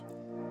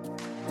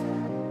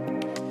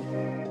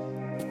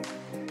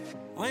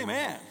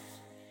Amen.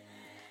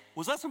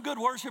 Was that some good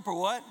worship or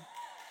what?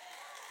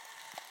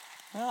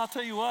 Well, I'll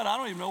tell you what, I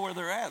don't even know where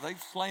they're at.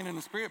 They've slain in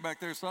the spirit back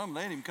there some.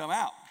 They didn't even come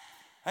out.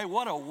 Hey,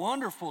 what a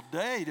wonderful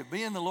day to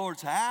be in the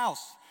Lord's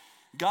house.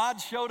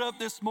 God showed up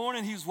this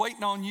morning. He was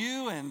waiting on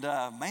you, and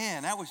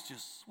man, that was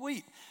just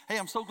sweet. Hey,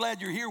 I'm so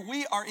glad you're here.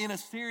 We are in a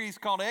series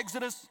called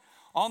Exodus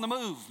on the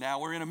Move. Now,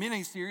 we're in a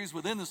mini-series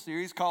within the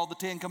series called the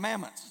Ten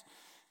Commandments.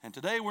 And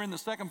today we're in the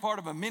second part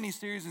of a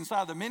mini-series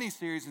inside the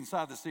mini-series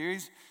inside the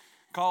series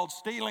called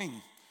Stealing.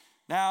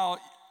 Now,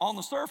 on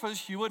the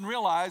surface, you wouldn't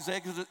realize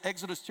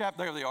Exodus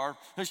chapter, there they are.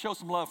 Let's show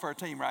some love for our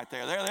team right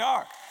there. There they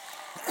are.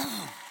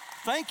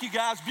 Thank you,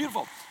 guys.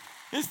 Beautiful.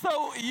 And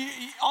so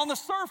on the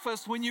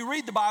surface, when you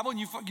read the Bible and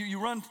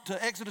you run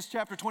to Exodus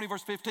chapter 20,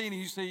 verse 15,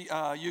 and you see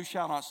you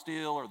shall not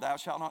steal or thou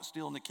shalt not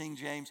steal in the King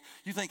James,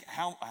 you think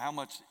how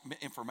much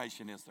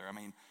information is there? I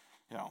mean,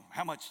 you know,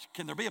 how much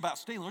can there be about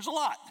stealing? There's a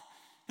lot.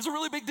 It's a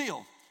really big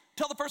deal.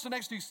 Tell the person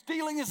next to you,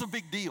 stealing is a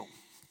big deal.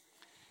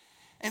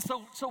 And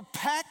so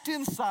packed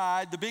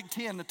inside the Big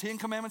Ten, the Ten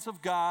Commandments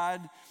of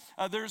God,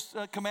 there's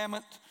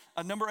commandment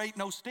number 8,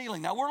 no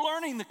stealing. Now, we're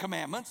learning the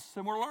commandments,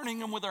 and we're learning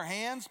them with our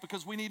hands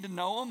because we need to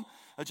know them,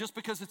 just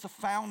because it's a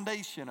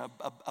foundation,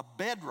 a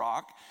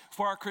bedrock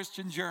for our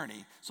Christian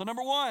journey. So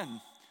number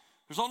 1,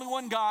 there's only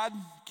one God.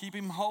 Keep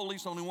him holy.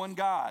 There's only one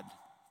God,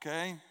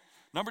 okay?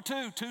 Number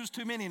 2, two's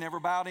too many.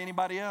 Never bow to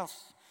anybody else.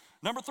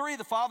 Number 3,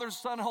 the Father,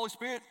 Son, and Holy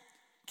Spirit.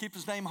 Keep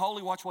his name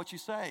holy. Watch what you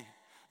say.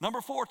 Number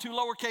 4, 2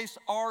 lowercase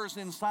r's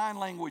in sign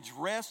language.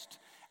 Rest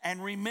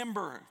and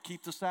remember.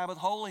 Keep the Sabbath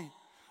holy.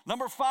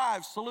 Number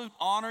 5, salute,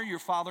 honor your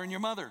father and your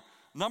mother.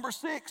 Number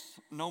 6,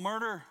 no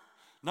murder.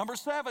 Number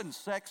 7,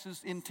 sex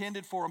is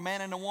intended for a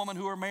man and a woman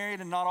who are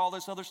married and not all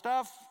this other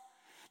stuff.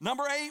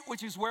 Number 8,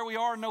 which is where we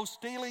are, no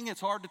stealing.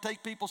 It's hard to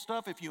take people's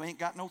stuff if you ain't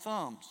got no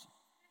thumbs.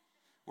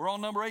 We're on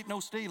number 8,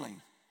 no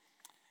stealing.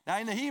 Now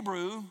in the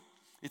Hebrew,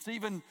 it's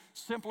even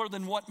simpler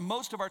than what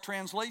most of our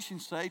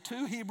translations say.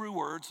 2 Hebrew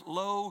words,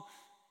 lo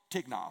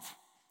tignov.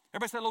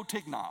 Everybody say lo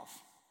tignov.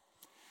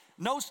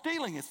 No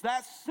stealing. It's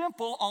that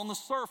simple on the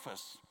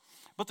surface.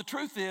 But the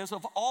truth is,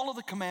 of all of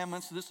the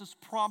commandments, this is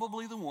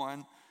probably the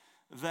one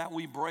that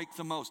we break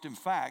the most. In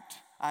fact,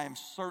 I am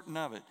certain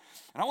of it.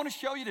 And I want to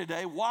show you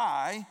today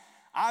why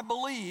I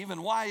believe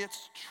and why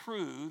it's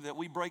true that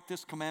we break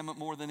this commandment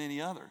more than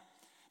any other.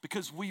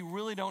 Because we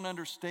really don't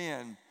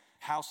understand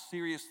how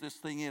serious this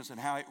thing is and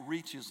how it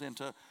reaches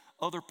into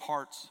other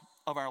parts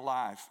of our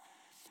life.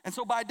 And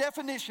so by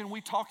definition,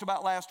 we talked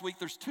about last week,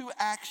 there's 2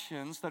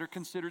 actions that are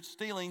considered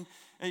stealing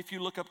if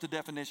you look up the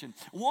definition.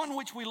 One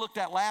which we looked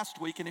at last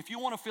week, and if you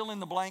want to fill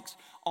in the blanks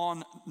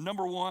on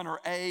number 1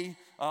 or A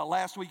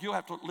last week, you'll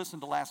have to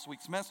listen to last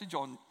week's message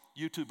on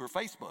YouTube or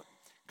Facebook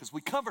because we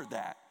covered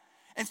that.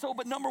 And so,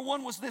 but number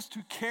 1 was this,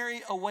 to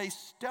carry away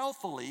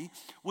stealthily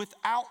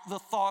without the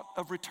thought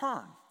of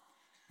return.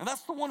 And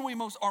that's the one we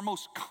most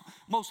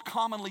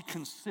commonly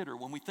consider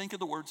when we think of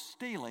the word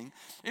stealing.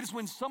 It is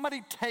when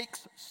somebody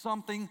takes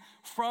something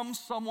from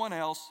someone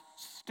else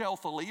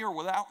stealthily or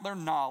without their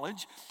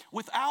knowledge,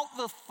 without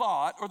the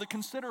thought or the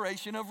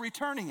consideration of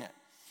returning it.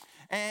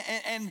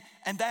 And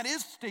that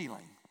is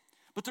stealing.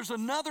 But there's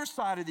another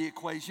side of the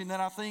equation that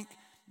I think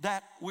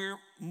that we're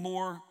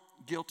more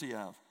guilty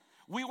of.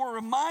 We were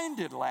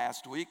reminded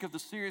last week of the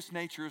serious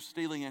nature of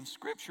stealing in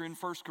Scripture in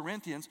 1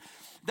 Corinthians,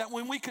 that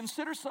when we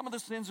consider some of the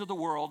sins of the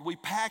world, we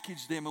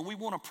package them and we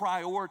want to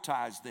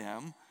prioritize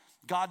them.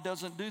 God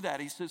doesn't do that.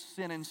 He says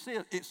sin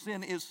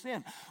is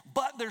sin.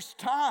 But there's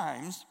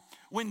times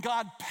when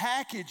God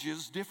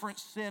packages different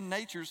sin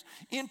natures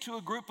into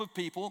a group of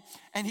people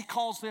and he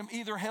calls them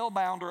either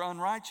hellbound or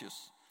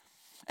unrighteous.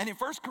 And in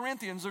 1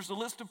 Corinthians, there's a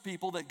list of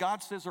people that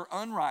God says are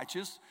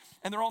unrighteous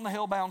and they're on the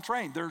hellbound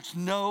train.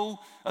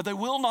 They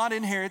will not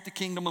inherit the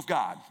kingdom of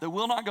God. They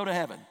will not go to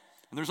heaven.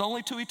 And there's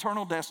only 2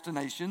 eternal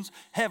destinations,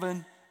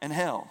 heaven and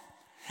hell.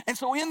 And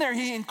so in there,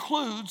 he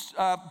includes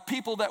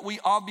people that we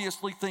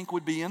obviously think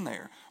would be in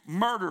there.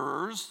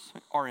 Murderers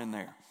are in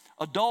there.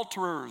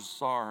 Adulterers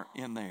are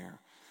in there.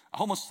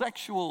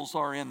 Homosexuals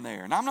are in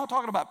there. And I'm not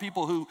talking about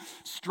people who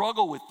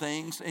struggle with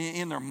things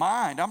in their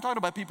mind. I'm talking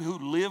about people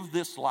who live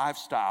this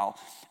lifestyle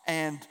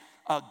and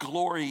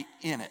glory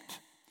in it.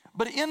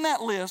 But in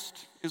that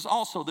list is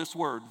also this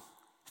word,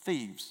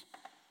 thieves.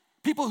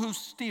 People who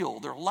steal.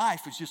 Their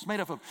life is just made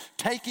up of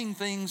taking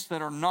things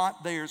that are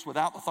not theirs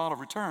without the thought of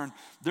return.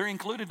 They're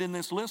included in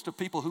this list of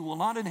people who will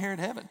not inherit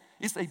heaven.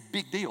 It's a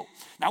big deal.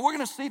 Now we're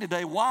going to see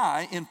today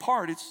why, in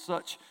part, it's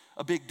such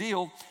a big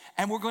deal.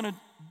 And we're going to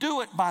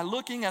do it by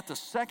looking at the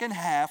second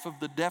half of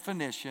the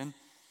definition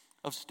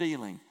of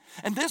stealing.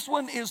 And this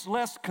one is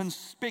less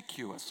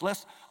conspicuous,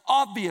 less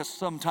obvious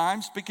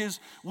sometimes, because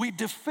we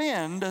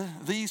defend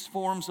these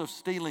forms of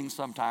stealing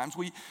sometimes.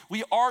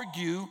 We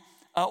argue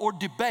or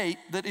debate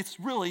that it's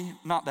really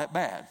not that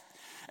bad.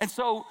 And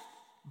so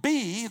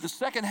B, the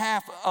second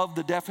half of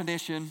the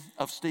definition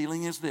of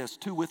stealing is this: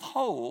 to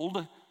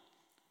withhold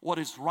what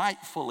is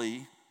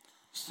rightfully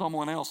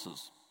someone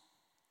else's.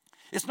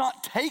 It's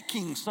not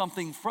taking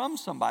something from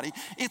somebody,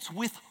 it's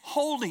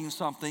withholding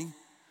something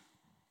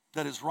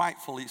that is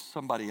rightfully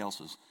somebody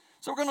else's.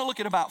 So we're going to look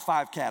at about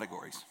 5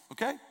 categories,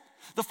 okay?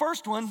 The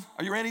first one,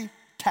 are you ready?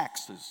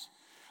 Taxes.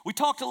 We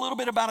talked a little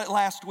bit about it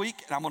last week,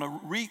 and I'm going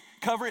to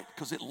recover it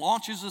because it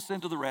launches us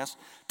into the rest.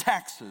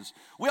 Taxes.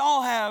 We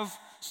all have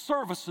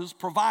services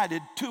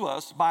provided to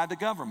us by the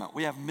government.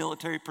 We have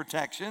military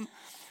protection.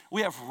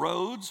 We have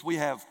roads. We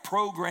have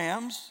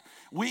programs.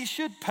 We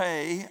should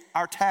pay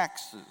our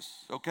taxes,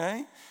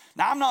 okay?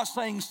 Now, I'm not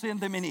saying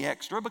send them any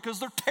extra because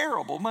they're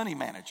terrible money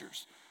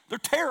managers. They're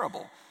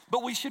terrible,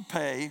 but we should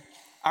pay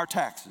our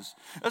taxes.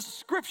 As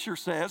Scripture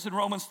says in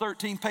Romans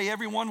 13, pay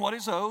everyone what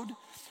is owed,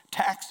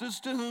 taxes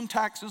to whom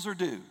taxes are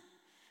due.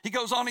 He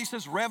goes on, he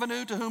says,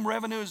 revenue to whom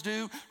revenue is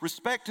due,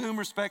 respect to whom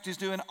respect is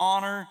due, and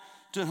honor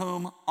to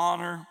whom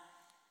honor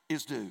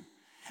is due.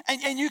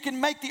 And you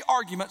can make the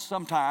argument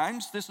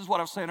sometimes, this is what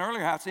I was saying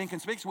earlier, how it's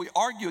inconspicuous, we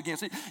argue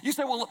against it. You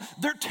say, well,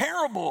 they're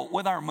terrible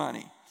with our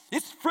money.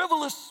 It's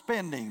frivolous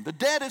spending. The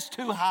debt is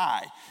too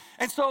high.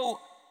 And so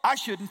I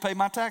shouldn't pay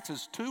my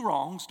taxes. 2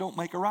 wrongs don't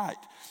make a right.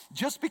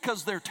 Just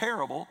because they're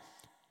terrible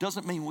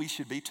doesn't mean we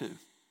should be too.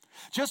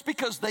 Just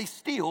because they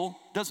steal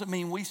doesn't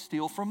mean we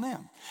steal from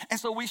them. And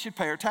so we should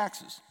pay our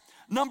taxes.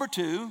 Number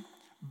 2,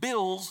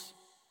 bills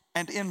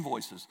and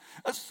invoices.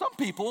 Some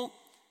people,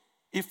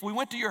 if we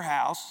went to your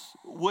house,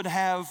 would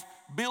have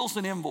bills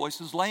and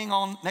invoices laying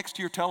on next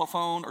to your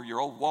telephone or your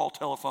old wall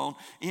telephone,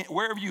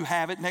 wherever you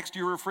have it, next to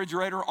your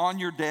refrigerator, on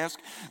your desk,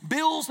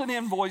 bills and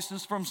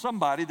invoices from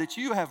somebody that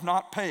you have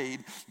not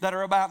paid that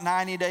are about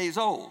 90 days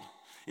old.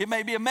 It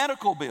may be a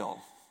medical bill,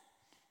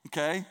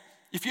 okay?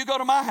 If you go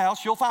to my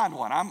house, you'll find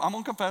one. I'm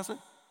gonna confess it,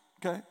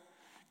 okay?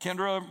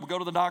 Kendra will go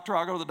to the doctor,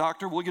 I'll go to the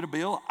doctor, we'll get a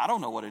bill. I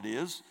don't know what it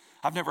is.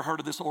 I've never heard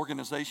of this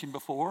organization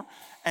before.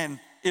 And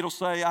it'll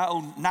say I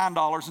owe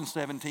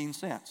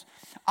 $9.17.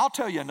 I'll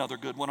tell you another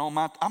good one on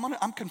my,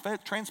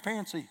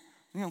 transparency.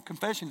 You know,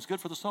 confession is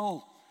good for the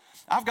soul.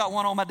 I've got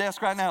one on my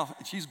desk right now.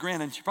 And she's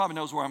grinning. She probably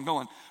knows where I'm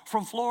going.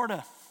 From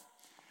Florida.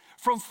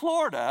 From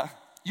Florida,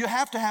 you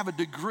have to have a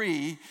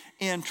degree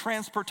in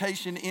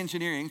transportation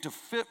engineering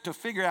to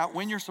figure out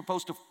when you're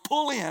supposed to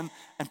pull in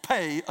and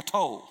pay a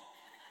toll.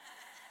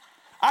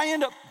 I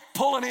end up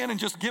pulling in and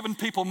just giving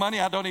people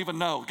money I don't even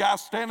know. Guys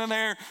standing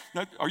there,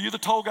 are you the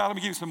toll guy? Let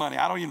me give you some money.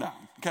 I don't even know,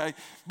 okay?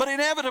 But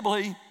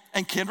inevitably,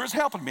 and Kendra's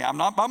helping me. I'm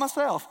not by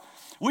myself.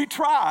 We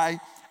try,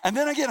 and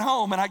then I get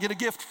home and I get a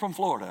gift from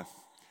Florida.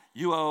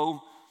 You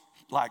owe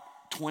like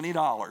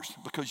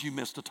 $20 because you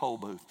missed a toll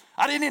booth.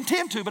 I didn't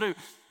intend to, but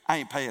I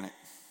ain't paying it.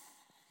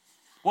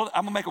 Well,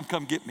 I'm gonna make them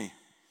come get me,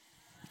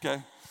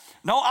 okay?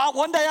 No,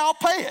 one day I'll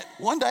pay it.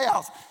 One day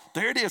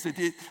there it is.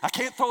 I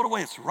can't throw it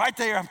away. It's right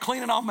there. I'm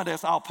cleaning off my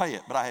desk. I'll pay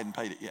it, but I hadn't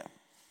paid it yet.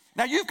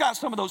 Now, you've got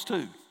some of those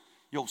too.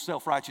 You old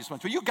self-righteous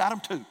bunch, but you got them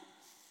too.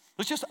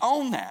 Let's just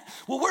own that.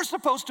 Well, we're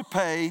supposed to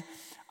pay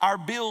our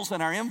bills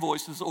and our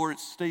invoices or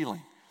it's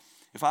stealing.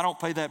 If I don't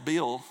pay that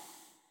bill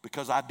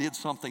because I did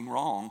something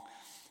wrong,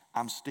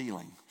 I'm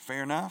stealing.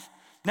 Fair enough?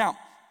 Now,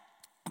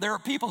 there are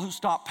people who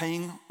stop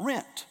paying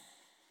rent,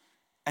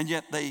 and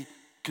yet they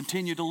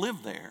continue to live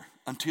there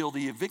until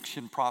the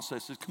eviction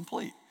process is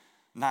complete.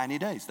 90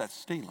 days, that's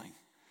stealing.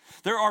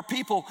 There are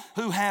people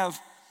who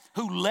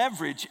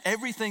leverage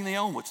everything they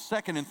own with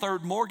second and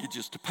third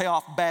mortgages to pay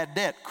off bad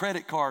debt,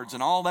 credit cards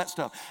and all that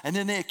stuff. And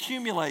then they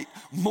accumulate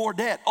more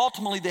debt.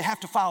 Ultimately, they have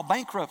to file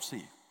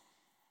bankruptcy.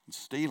 It's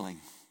stealing.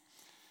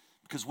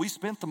 Because we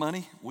spent the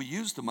money, we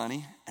used the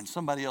money, and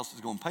somebody else is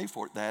going to pay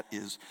for it. That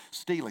is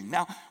stealing.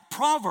 Now,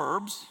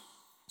 Proverbs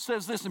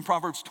says this in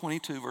Proverbs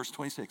 22, verse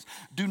 26.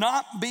 Do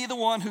not be the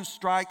one who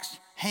strikes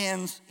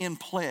hands in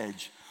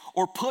pledge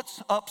or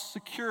puts up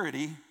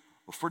security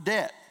for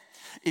debt.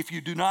 If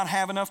you do not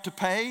have enough to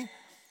pay,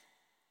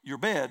 your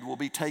bed will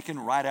be taken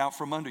right out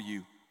from under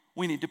you.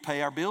 We need to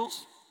pay our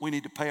bills. We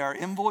need to pay our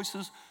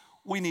invoices.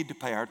 We need to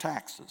pay our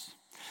taxes.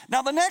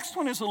 Now, the next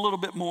one is a little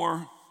bit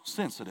more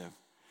sensitive.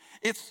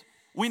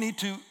 We need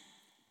to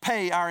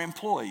pay our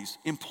employee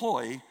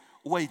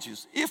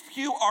wages. If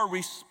you are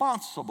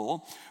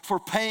responsible for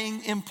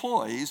paying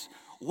employees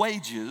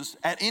wages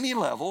at any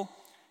level,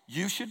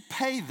 you should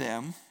pay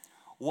them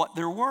what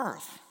they're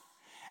worth.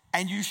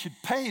 And you should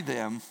pay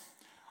them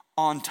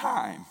on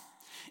time.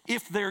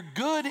 If they're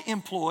good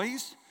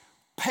employees,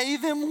 pay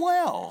them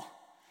well.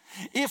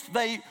 If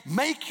they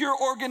make your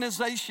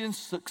organization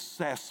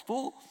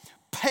successful,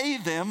 pay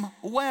them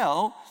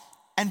well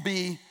and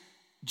be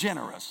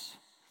generous.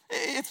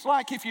 It's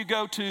like if you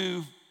go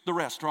to the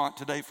restaurant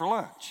today for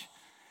lunch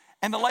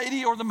and the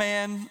lady or the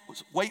man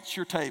waits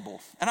your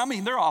table. And I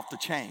mean, they're off the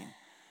chain.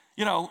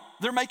 You know,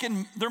 they're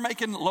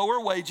making lower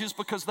wages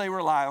because they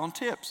rely on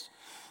tips.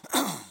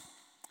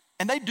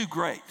 And they do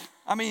great.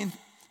 I mean,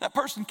 that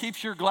person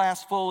keeps your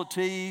glass full of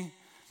tea.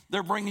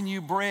 They're bringing you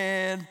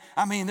bread.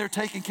 I mean, they're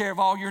taking care of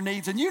all your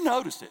needs, and you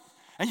notice it.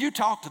 And you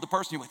talk to the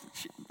person,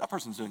 that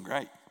person's doing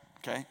great,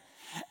 okay?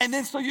 And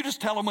then so you just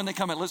tell them when they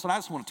come in, listen, I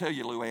just want to tell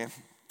you, Luann,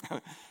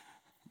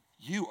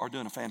 you are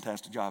doing a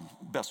fantastic job.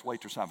 Best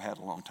waitress I've had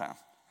in a long time.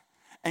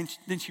 And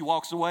then she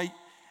walks away,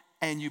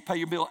 and you pay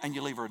your bill, and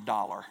you leave her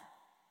 $1.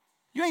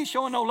 You ain't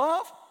showing no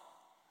love.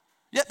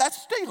 Yeah,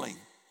 that's stealing.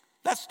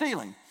 That's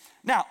stealing.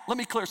 Now, let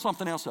me clear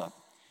something else up.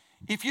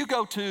 If you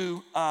go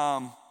to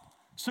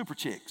Super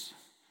Chicks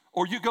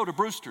or you go to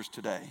Brewster's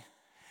today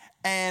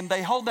and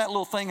they hold that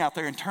little thing out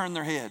there and turn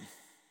their head,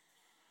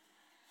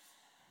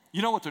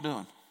 you know what they're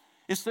doing?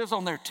 It says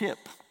on their tip,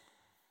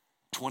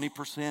 20%,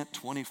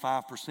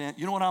 25%.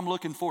 You know what I'm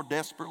looking for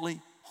desperately?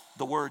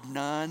 The word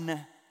none.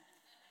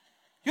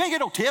 You ain't get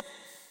no tip.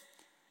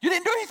 You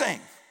didn't do anything.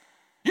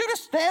 You're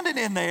just standing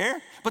in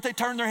there, but they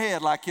turn their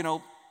head like,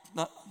 no,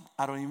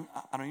 I don't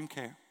even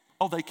care.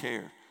 Oh, they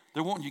care.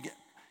 They're wanting you to get.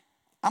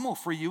 I'm gonna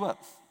free you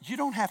up. You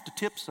don't have to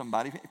tip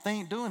somebody if they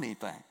ain't doing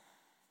anything.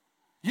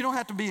 You don't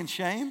have to be in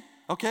shame,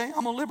 okay?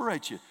 I'm gonna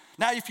liberate you.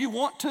 Now, if you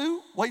want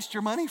to waste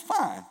your money,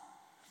 fine.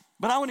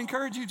 But I would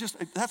encourage you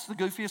that's the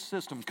goofiest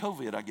system.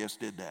 COVID, I guess,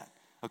 did that,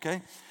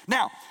 okay?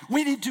 Now,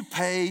 we need to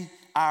pay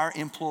our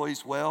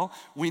employees well.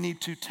 We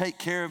need to take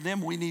care of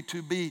them. We need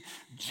to be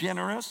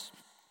generous.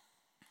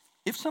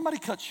 If somebody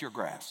cuts your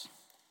grass,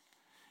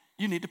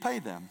 you need to pay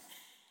them.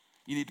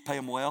 You need to pay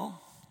them well,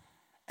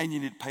 and you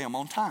need to pay them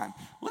on time.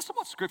 Listen to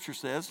what Scripture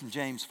says in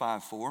James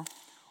 5:4.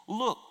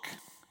 Look,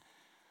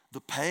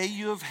 the pay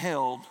you have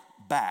held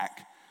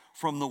back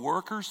from the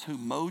workers who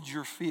mowed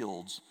your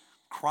fields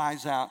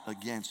cries out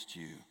against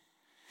you,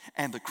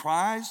 and the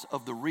cries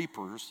of the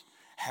reapers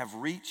have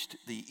reached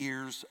the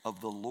ears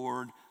of the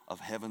Lord of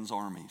heaven's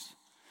armies.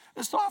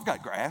 And so I've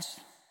got grass.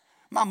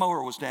 My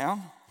mower was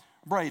down.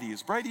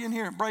 Is Brady in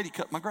here? Brady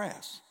cut my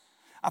grass.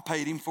 I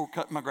paid him for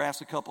cutting my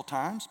grass a couple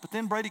times, but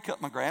then Brady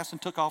cut my grass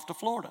and took off to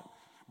Florida.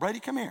 Brady,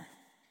 come here.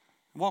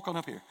 Walk on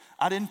up here.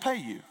 I didn't pay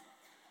you.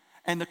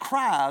 And the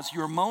cries,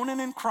 you're moaning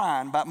and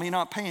crying about me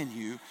not paying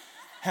you,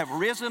 have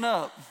risen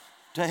up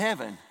to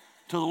heaven,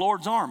 to the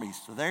Lord's armies.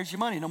 So there's your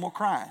money, no more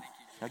crying.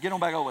 Now get on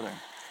back over there.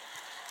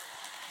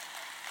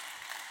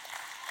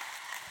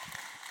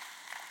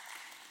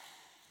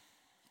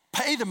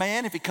 Pay the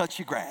man if he cuts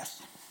your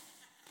grass.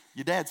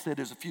 Your dad said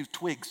there's a few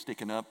twigs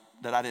sticking up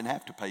that I didn't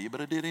have to pay you,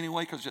 but I did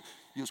anyway because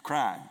you was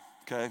crying,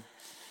 okay?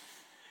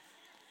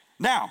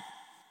 Now,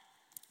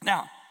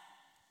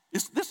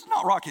 this is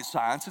not rocket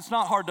science. It's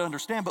not hard to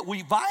understand, but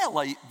we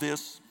violate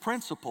this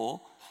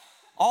principle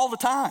all the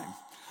time.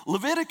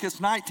 Leviticus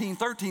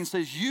 19:13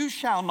 says, you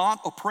shall not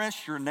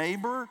oppress your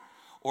neighbor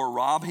or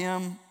rob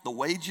him. The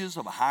wages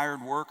of a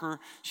hired worker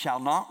shall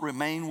not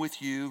remain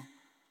with you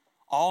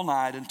all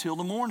night until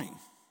the morning.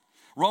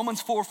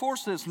 Romans 4:4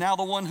 says, now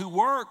the one who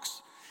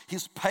works,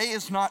 his pay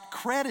is not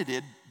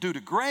credited due to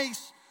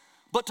grace,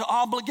 but to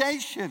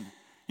obligation.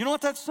 You know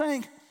what that's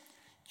saying?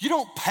 You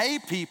don't pay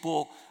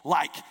people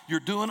like you're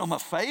doing them a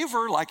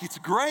favor, like it's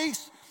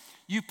grace.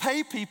 You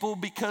pay people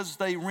because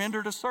they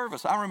rendered a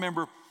service. I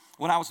remember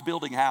when I was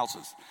building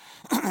houses,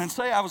 and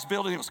say I was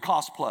building, it was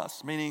cost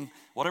plus, meaning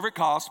whatever it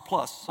cost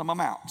plus some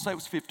amount. Say it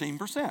was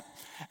 15%.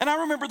 And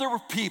I remember there were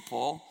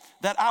people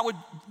that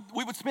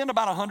we would spend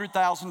about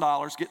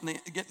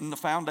 $100,000 getting the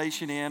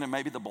foundation in and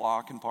maybe the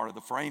block and part of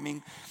the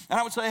framing. And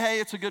I would say, hey,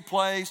 it's a good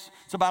place.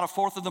 It's about a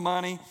fourth of the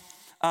money.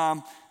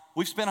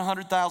 We've spent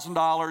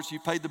 $100,000. You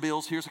paid the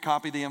bills. Here's a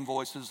copy of the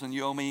invoices, and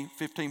you owe me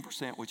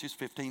 15%, which is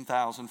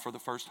 $15,000 for the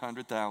first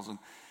 $100,000.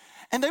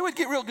 And they would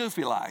get real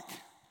goofy like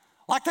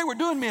they were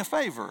doing me a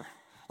favor,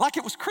 like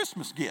it was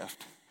Christmas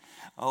gift.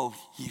 Oh,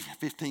 you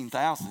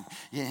 15,000,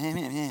 yeah,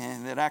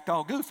 and they'd act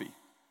all goofy.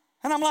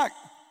 And I'm like,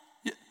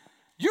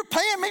 you're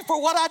paying me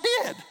for what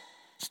I did.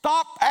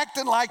 Stop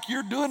acting like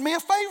you're doing me a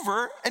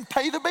favor and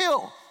pay the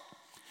bill.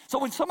 So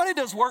when somebody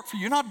does work for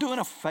you, you're not doing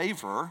a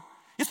favor.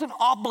 It's an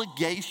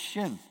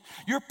obligation.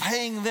 You're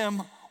paying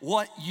them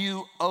what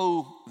you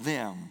owe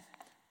them.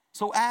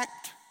 So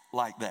act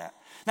like that.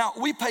 Now,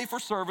 we pay for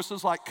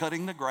services like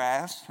cutting the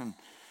grass and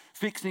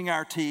fixing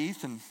our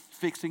teeth and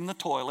fixing the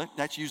toilet.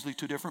 That's usually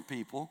two different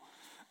people.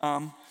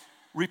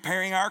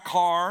 Repairing our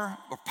car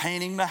or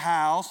painting the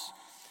house.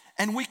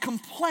 And we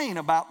complain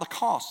about the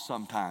cost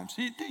sometimes.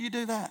 Do you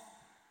do that?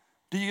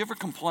 Do you ever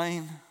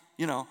complain?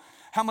 You know,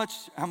 how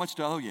much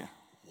do I owe you?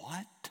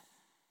 What?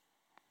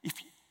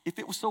 If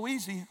it was so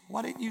easy,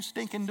 why didn't you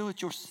stink and do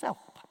it yourself?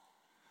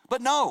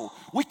 But no,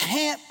 we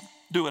can't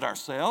do it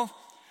ourselves,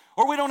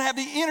 or we don't have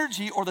the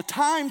energy or the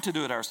time to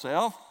do it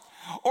ourselves,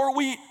 or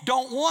we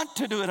don't want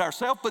to do it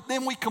ourselves, but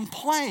then we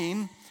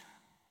complain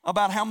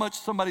about how much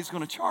somebody's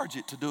going to charge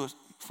it to do it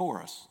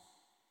for us.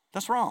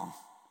 That's wrong.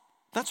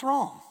 That's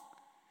wrong.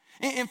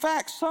 In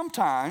fact,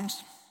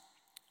 sometimes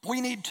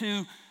we need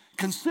to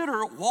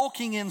consider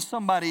walking in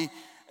somebody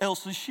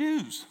else's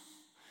shoes.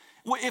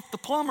 If the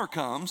plumber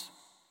comes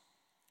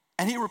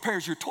and he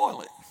repairs your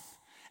toilet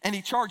and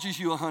he charges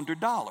you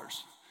 $100,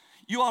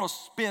 you ought to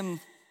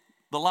spend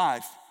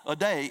a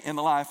day in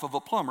the life of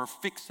a plumber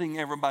fixing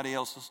everybody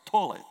else's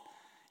toilet.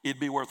 It'd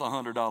be worth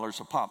 $100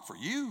 a pop for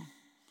you.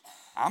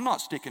 I'm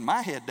not sticking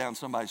my head down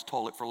somebody's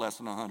toilet for less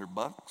than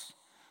 $100,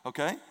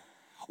 okay?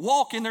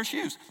 Walk in their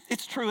shoes.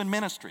 It's true in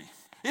ministry.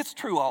 It's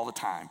true all the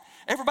time.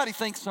 Everybody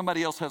thinks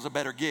somebody else has a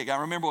better gig.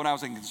 I remember when I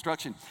was in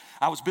construction,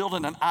 I was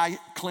building an eye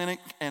clinic,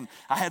 and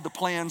I had the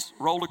plans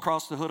rolled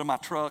across the hood of my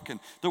truck, and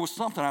there was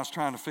something I was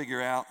trying to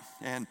figure out,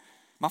 and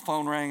my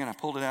phone rang and I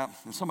pulled it out,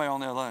 and somebody on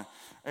the other line,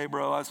 hey,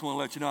 bro, I just want to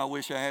let you know I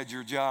wish I had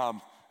your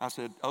job. I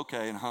said,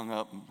 okay, and hung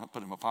up and I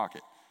put it in my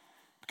pocket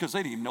because they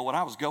didn't even know what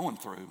I was going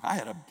through. I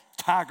had a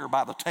tiger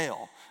by the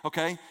tail,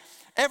 okay?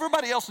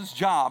 Everybody else's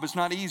job is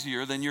not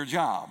easier than your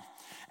job.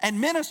 And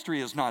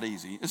ministry is not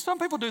easy. And some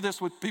people do this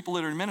with people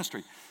that are in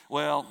ministry.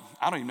 Well,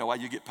 I don't even know why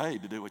you get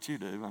paid to do what you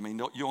do. I mean,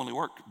 you only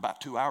work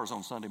about 2 hours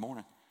on Sunday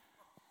morning.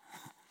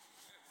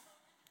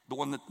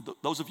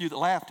 Those of you that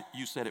laughed,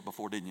 you said it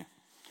before, didn't you?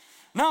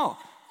 No,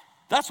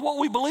 that's what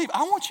we believe.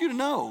 I want you to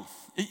know,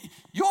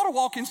 you ought to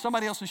walk in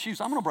somebody else's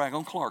shoes. I'm going to brag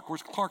on Clark.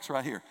 Where's Clark's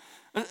right here?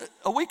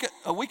 A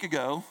week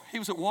ago, he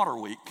was at Water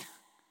Week,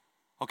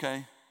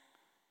 okay?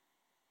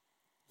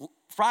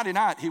 Friday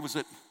night, he was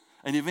at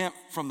an event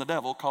from the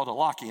devil called a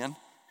lock-in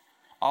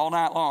all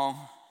night long.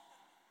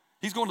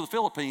 He's going to the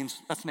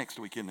Philippines. That's next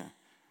week, isn't it?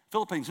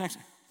 Philippines next.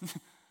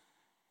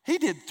 He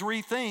did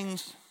 3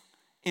 things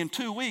in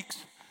 2 weeks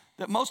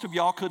that most of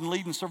y'all couldn't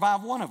lead and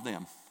survive one of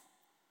them.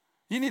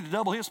 You need to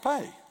double his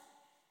pay.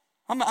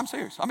 I'm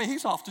serious. I mean,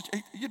 he's off.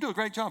 You do a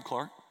great job,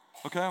 Clark.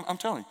 Okay, I'm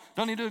telling you.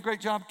 Don't you do a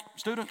great job,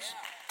 students?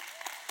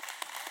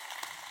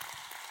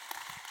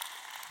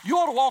 You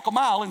ought to walk a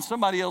mile in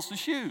somebody else's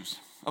shoes,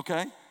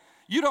 okay?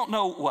 You don't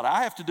know what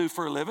I have to do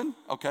for a living,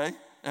 okay?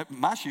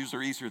 My shoes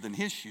are easier than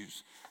his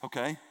shoes,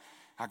 okay?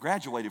 I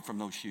graduated from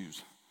those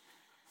shoes,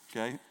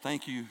 okay?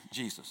 Thank you,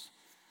 Jesus.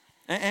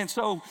 And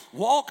so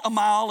walk a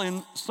mile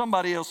in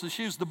somebody else's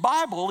shoes. The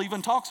Bible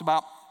even talks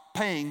about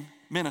paying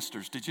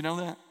ministers. Did you know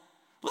that?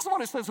 Listen to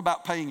what it says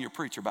about paying your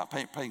preacher, about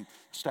paying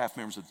staff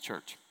members of the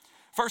church.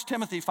 1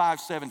 Timothy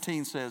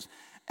 5:17 says,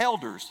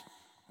 elders,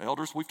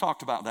 we've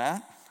talked about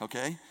that,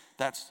 okay?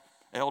 That's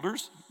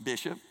elders,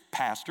 bishop,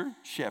 pastor,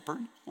 shepherd,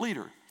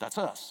 leader. That's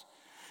us.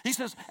 He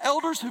says,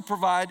 elders who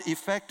provide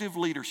effective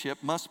leadership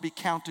must be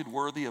counted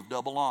worthy of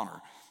double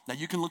honor. Now,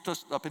 you can look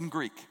this up in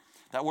Greek.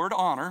 That word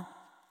honor,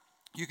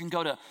 you can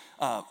go to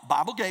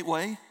Bible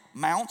Gateway,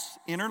 Mounts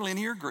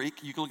Interlinear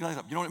Greek. You can look that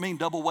up. You know what I mean?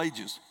 Double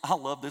wages. I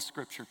love this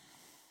scripture.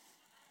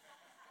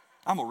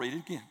 I'm going to read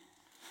it again.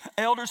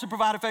 Elders who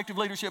provide effective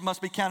leadership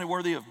must be counted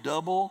worthy of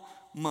double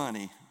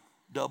money,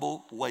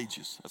 double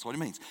wages. That's what it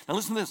means. Now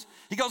listen to this.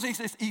 He goes and he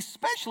says,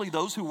 especially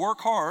those who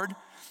work hard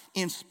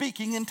in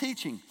speaking and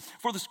teaching.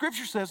 For the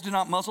scripture says, do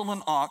not muzzle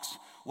an ox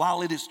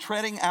while it is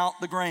treading out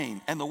the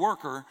grain, and the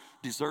worker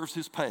deserves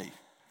his pay.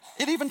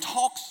 It even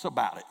talks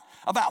about it,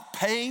 about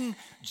paying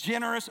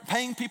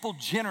people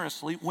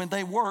generously when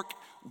they work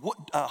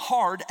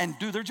hard and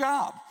do their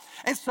job.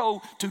 And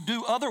so to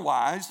do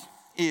otherwise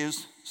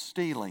is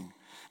stealing.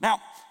 Now,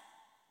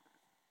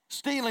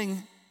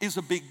 stealing is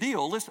a big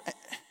deal. Listen,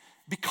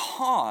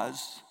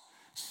 because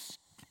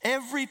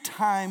every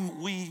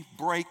time we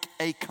break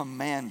a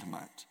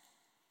commandment,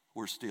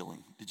 we're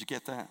stealing. Did you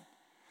get that?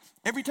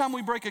 Every time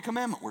we break a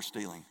commandment, we're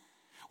stealing.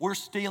 We're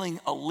stealing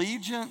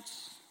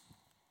allegiance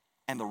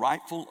and the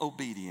rightful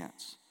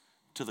obedience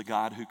to the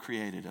God who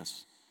created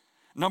us.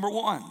 Number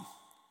 1,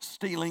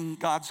 stealing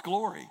God's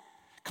glory.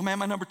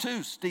 Commandment number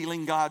 2,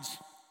 stealing God's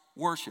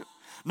worship.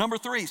 Number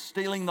 3,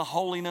 stealing the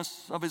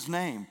holiness of his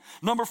name.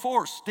 Number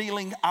 4,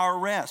 stealing our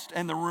rest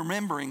and the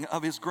remembering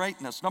of his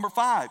greatness. Number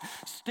 5,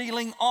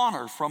 stealing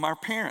honor from our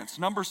parents.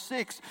 Number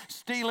 6,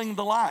 stealing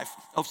the life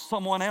of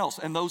someone else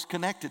and those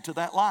connected to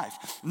that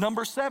life.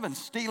 Number 7,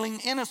 stealing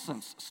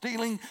innocence,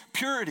 stealing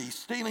purity,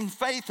 stealing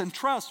faith and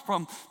trust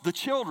from the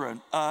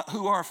children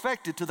who are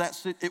affected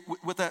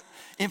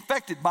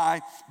infected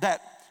by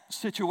that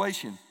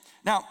situation.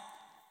 Now,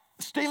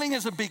 stealing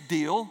is a big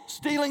deal.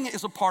 Stealing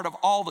is a part of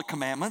all the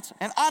commandments.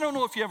 And I don't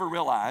know if you ever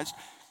realized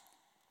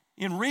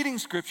in reading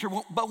scripture,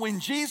 but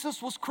when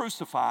Jesus was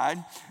crucified,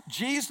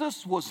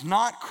 Jesus was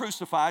not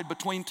crucified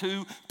between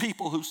 2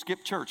 people who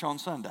skipped church on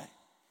Sunday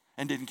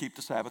and didn't keep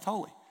the Sabbath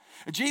holy.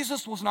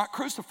 Jesus was not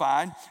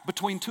crucified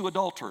between 2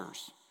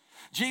 adulterers.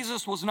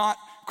 Jesus was not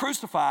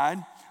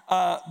crucified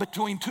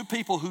between 2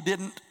 people who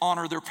didn't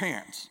honor their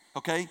parents,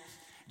 okay?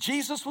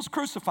 Jesus was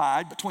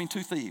crucified between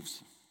 2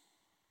 thieves.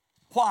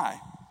 Why?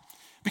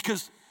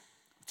 Because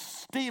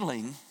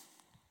stealing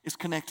is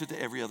connected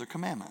to every other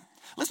commandment.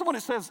 Listen to what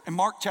it says in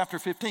Mark chapter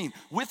 15.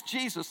 With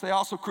Jesus, they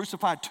also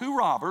crucified 2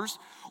 robbers,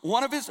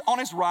 one on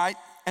his right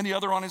and the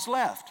other on his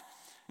left.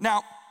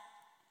 Now,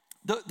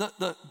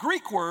 the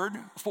Greek word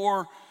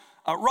for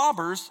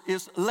robbers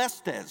is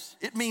lestes.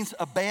 It means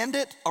a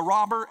bandit, a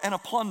robber, and a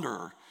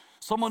plunderer.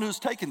 Someone who's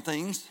taken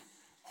things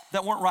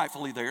that weren't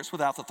rightfully theirs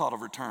without the thought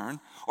of return,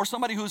 or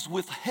somebody who's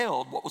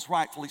withheld what was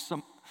rightfully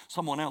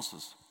someone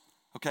else's.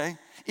 Okay?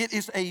 It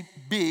is a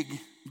big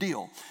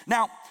deal.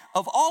 Now,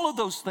 of all of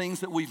those things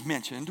that we've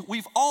mentioned,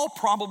 we've all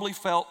probably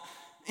felt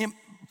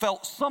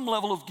some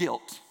level of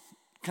guilt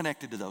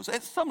connected to those.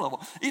 At some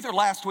level, either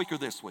last week or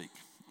this week.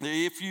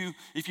 If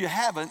you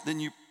haven't, then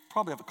you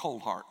probably have a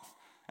cold heart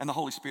and the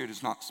Holy Spirit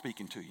is not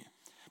speaking to you.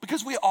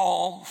 Because we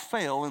all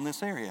fail in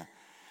this area.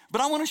 But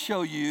I want to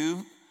show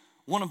you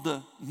one of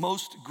the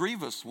most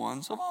grievous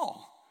ones of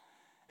all.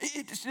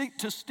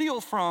 To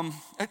steal for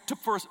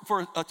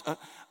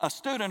a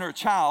student or a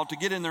child to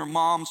get in their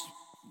mom's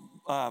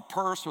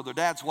purse or their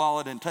dad's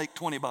wallet and take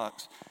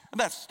 $20, And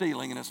that's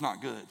stealing, and it's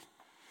not good.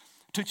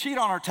 To cheat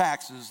on our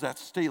taxes,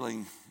 that's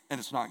stealing, and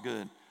it's not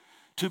good.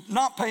 To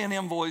not pay an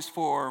invoice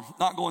for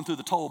not going through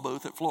the toll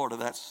booth at Florida,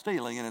 that's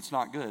stealing, and it's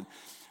not good.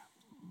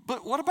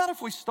 But what about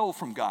if we stole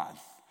from God?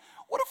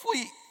 What if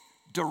we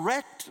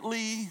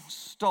directly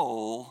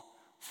stole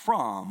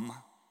from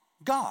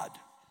God?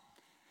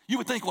 You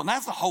would think, well,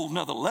 that's a whole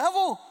nother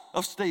level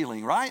of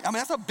stealing, right? I mean,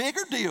 that's a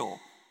bigger deal.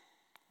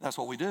 That's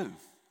what we do.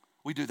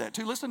 We do that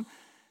too. Listen,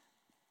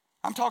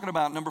 I'm talking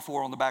about number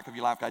 4 on the back of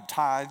your life guide,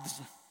 tithes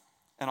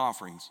and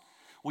offerings.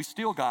 We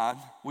steal God,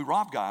 we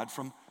rob God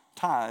from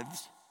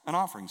tithes and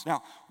offerings.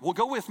 Now, well,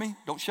 go with me.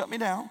 Don't shut me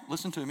down.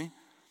 Listen to me.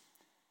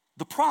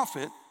 The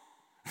prophet,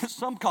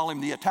 some call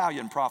him the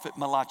Italian prophet,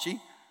 Malachi,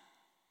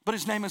 but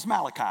his name is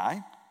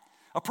Malachi,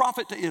 a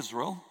prophet to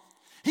Israel.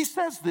 He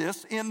says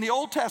this in the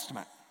Old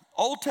Testament.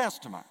 Old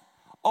Testament.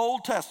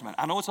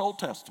 I know it's Old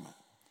Testament.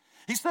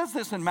 He says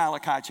this in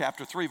Malachi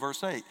chapter 3,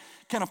 verse 8.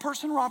 Can a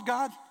person rob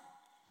God?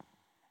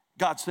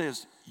 God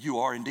says, you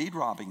are indeed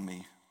robbing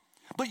me.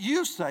 But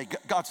you say,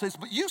 God says,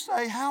 but you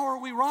say, how are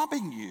we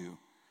robbing you?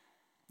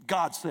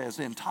 God says,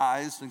 in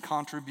tithes and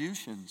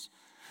contributions.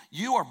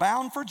 You are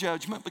bound for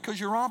judgment because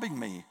you're robbing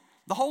me.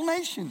 The whole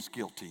nation's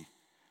guilty.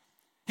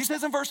 He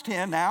says in verse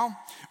 10, now,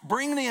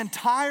 bring the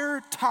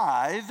entire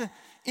tithe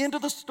into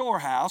the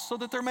storehouse so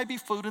that there may be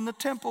food in the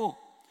temple.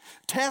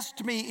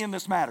 Test me in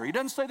this matter. He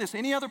doesn't say this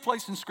any other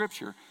place in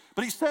Scripture,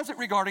 but he says it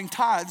regarding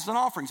tithes and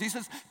offerings. He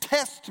says,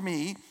 test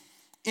me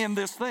in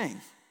this thing.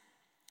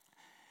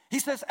 He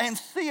says, and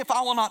see if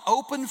I will not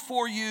open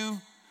for you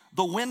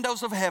the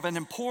windows of heaven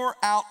and pour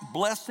out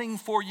blessing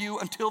for you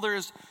until there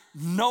is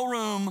no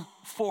room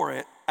for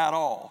it at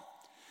all.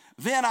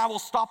 Then I will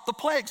stop the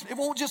plagues. It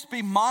won't just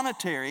be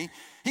monetary.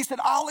 He said,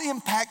 I'll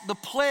impact the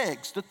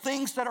plagues, the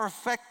things that are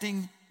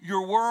affecting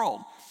your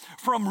world,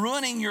 from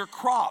ruining your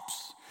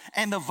crops.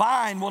 And the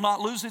vine will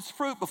not lose its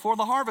fruit before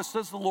the harvest,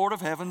 says the Lord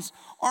of heaven's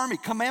army.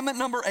 Commandment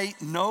number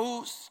 8,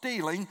 no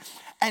stealing.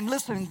 And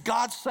listen,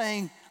 God's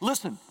saying,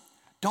 listen,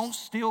 don't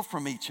steal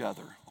from each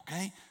other,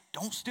 okay?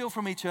 Don't steal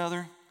from each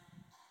other,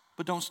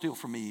 but don't steal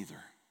from me either.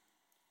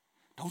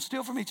 Don't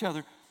steal from each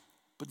other,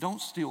 but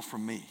don't steal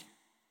from me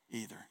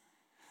either.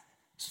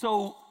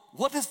 So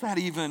what does that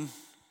even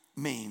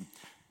mean?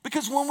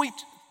 Because when we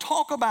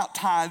talk about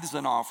tithes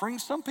and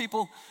offerings, some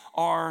people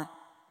are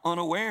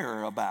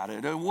unaware about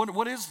it.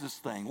 What is this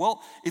thing?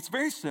 Well, it's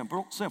very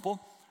simple.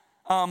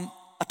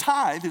 A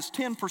tithe is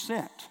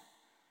 10%.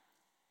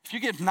 If you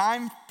give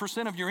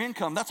 9% of your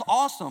income, that's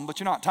awesome,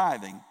 but you're not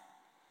tithing.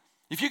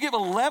 If you give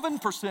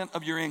 11%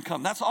 of your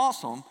income, that's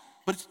awesome,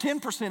 but it's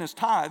 10% is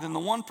tithe, and the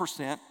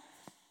 1%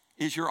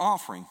 is your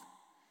offering.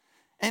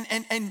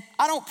 And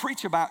I don't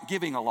preach about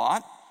giving a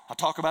lot. I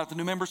talk about it at the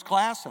new members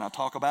class, and I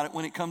talk about it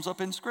when it comes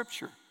up in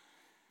Scripture.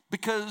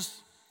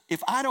 Because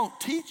if I don't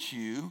teach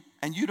you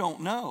and you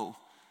don't know,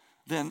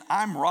 then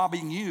I'm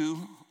robbing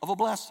you of a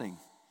blessing.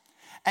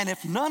 And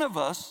if none of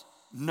us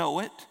know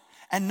it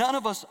and none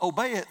of us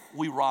obey it,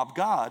 we rob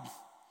God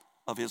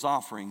of his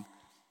offering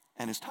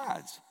and his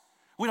tithes.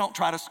 We don't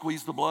try to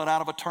squeeze the blood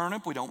out of a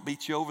turnip. We don't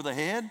beat you over the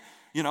head.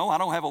 You know, I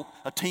don't have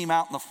a team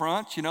out in the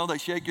front. You know, they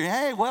shake your,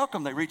 hey,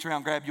 welcome. They reach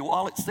around, grab your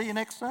wallet, see you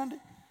next Sunday.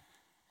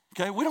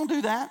 Okay, we don't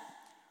do that.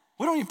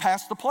 We don't even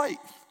pass the plate.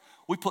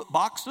 We put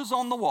boxes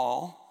on the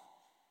wall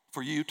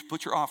for you to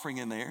put your offering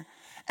in there,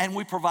 and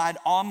we provide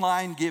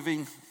online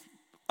giving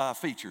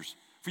features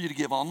for you to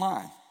give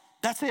online.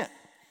 That's it.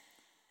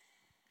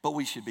 But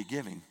we should be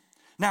giving.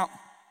 Now,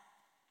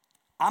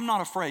 I'm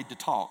not afraid to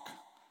talk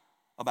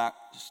about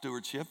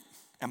stewardship.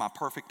 Am I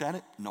perfect at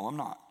it? No, I'm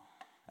not.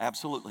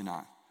 Absolutely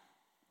not.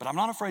 But I'm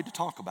not afraid to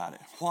talk about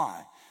it.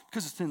 Why?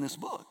 Because it's in this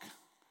book.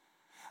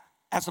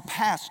 As a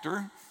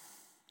pastor,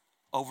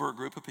 over a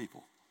group of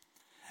people.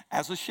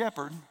 As a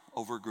shepherd,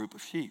 over a group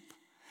of sheep.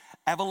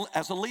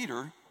 As a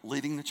leader,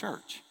 leading the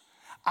church.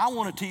 I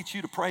want to teach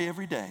you to pray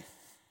every day,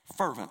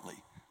 fervently,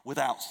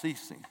 without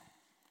ceasing.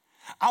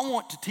 I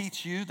want to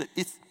teach you that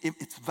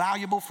it's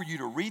valuable for you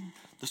to read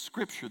the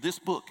Scripture, this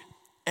book,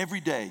 every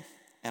day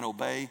and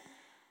obey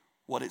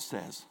what it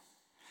says.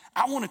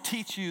 I want to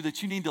teach you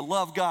that you need to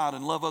love God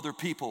and love other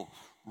people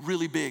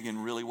really big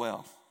and really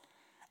well.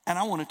 And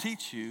I want to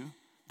teach you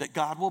that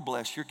God will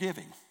bless your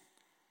giving.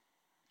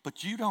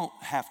 But you don't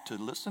have to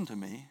listen to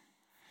me.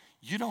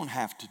 You don't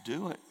have to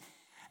do it.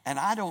 And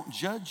I don't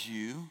judge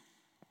you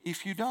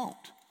if you don't.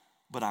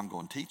 But I'm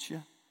going to teach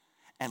you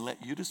and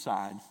let you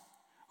decide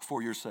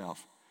for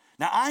yourself.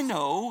 Now, I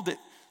know that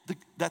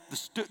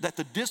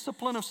the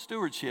discipline of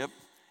stewardship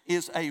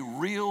is a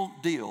real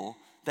deal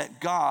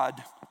that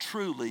God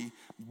truly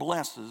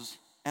blesses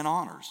and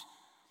honors.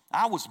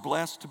 I was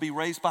blessed to be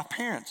raised by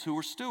parents who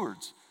were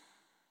stewards.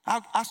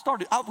 I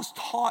was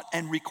taught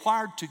and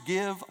required to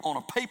give on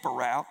a paper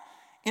route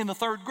in the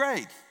 3rd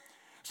grade.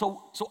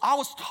 So I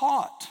was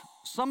taught.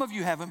 Some of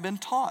you haven't been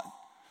taught.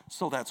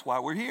 So that's why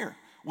we're here.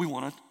 We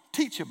want to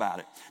teach about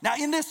it. Now,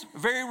 in this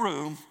very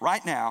room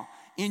right now,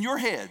 in your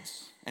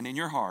heads and in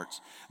your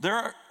hearts,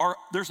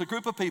 there's a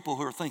group of people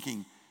who are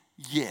thinking,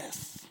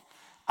 yes,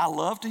 I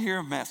love to hear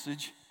a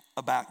message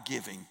about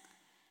giving.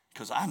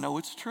 because I know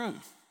it's true.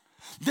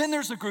 Then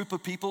there's a group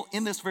of people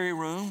in this very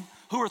room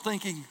who are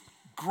thinking,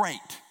 great,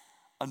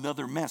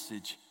 another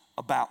message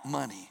about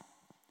money.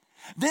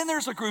 Then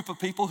there's a group of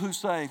people who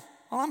say,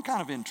 well, I'm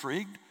kind of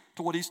intrigued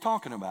to what he's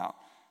talking about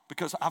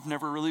because I've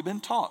never really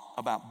been taught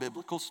about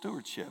biblical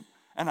stewardship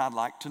and I'd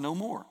like to know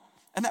more.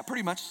 And that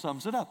pretty much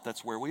sums it up.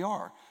 That's where we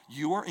are.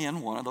 You are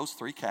in one of those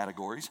three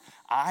categories.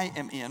 I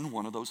am in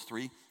one of those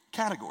three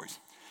categories.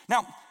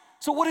 Now,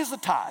 so what is the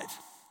tithe?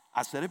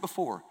 I said it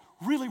before,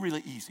 really,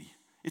 really easy.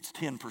 It's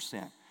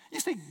 10%. You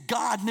see,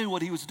 God knew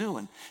what he was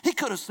doing. He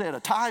could have said a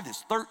tithe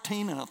is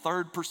 13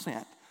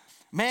 1/3%.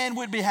 Man,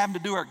 we'd be having to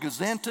do our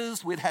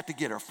gazentas. We'd have to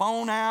get our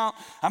phone out.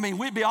 I mean,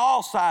 we'd be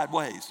all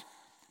sideways.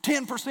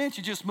 10%,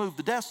 you just move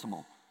the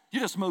decimal.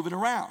 You just move it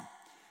around.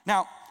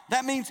 Now,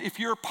 that means if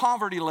you're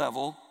poverty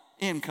level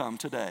income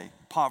today,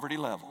 poverty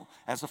level,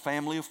 as a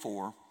family of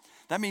 4,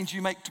 that means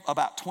you make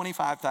about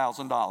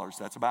 $25,000.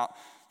 That's about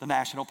the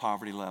national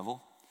poverty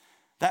level.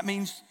 That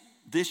means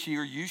this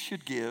year you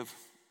should give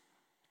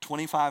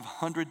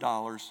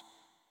 $2,500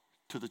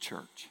 to the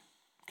church,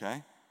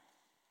 okay?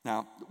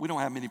 Now, we don't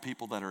have many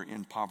people that are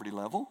in poverty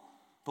level,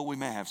 but we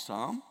may have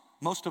some.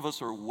 Most of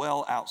us are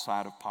well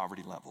outside of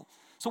poverty level.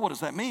 So what does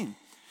that mean?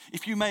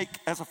 If you make,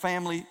 as a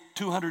family,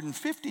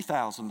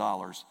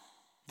 $250,000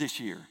 this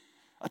year,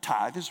 a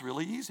tithe is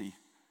really easy.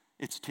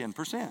 It's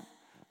 10%,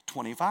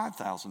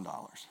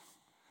 $25,000.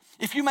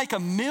 If you make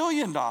 $1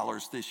 million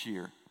this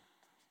year,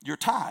 your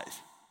tithe,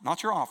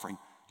 not your offering,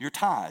 your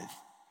tithe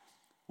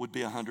would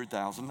be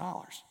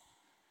 $100,000.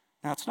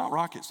 Now, it's not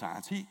rocket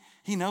science.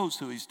 He knows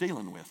who he's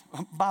dealing with.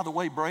 By the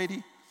way,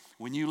 Brady,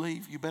 when you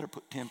leave, you better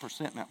put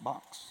 10% in that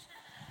box.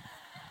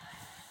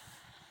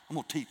 I'm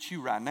going to teach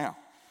you right now.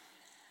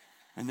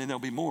 And then there'll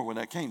be more where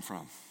that came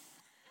from.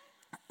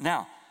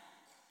 Now,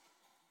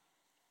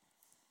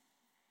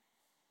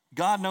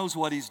 God knows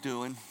what he's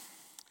doing.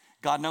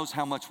 God knows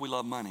how much we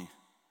love money.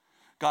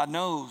 God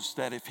knows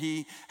that if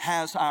he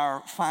has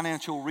our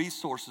financial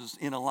resources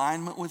in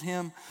alignment with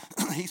him,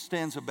 he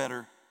stands a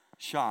better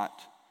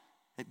shot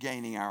at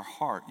gaining our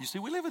heart. You see,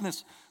 we live in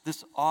this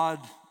odd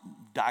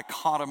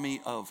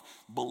dichotomy of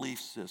belief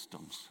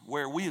systems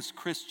where we as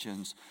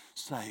Christians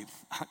say,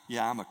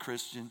 yeah, I'm a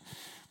Christian.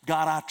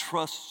 God, I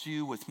trust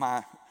you with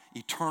my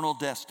eternal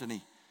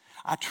destiny.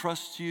 I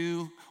trust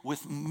you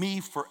with me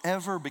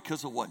forever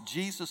because of what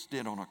Jesus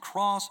did on a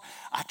cross.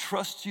 I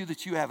trust you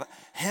that you have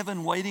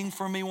heaven waiting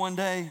for me one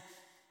day.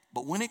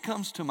 But when it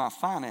comes to my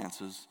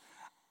finances,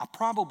 I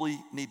probably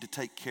need to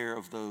take care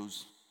of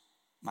those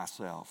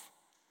myself.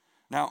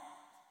 Now,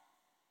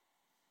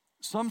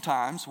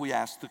 sometimes we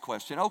ask the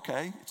question,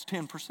 okay, it's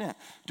 10%.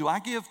 Do I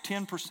give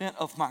 10%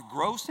 of my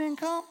gross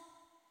income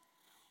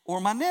or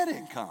my net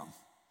income?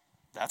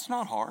 That's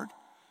not hard.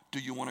 Do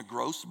you want a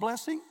gross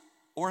blessing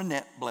or a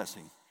net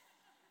blessing?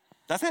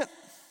 That's it.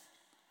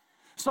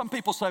 Some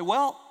people say,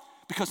 well,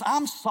 because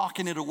I'm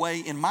socking it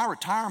away in my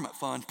retirement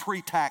fund,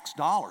 pre-tax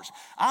dollars.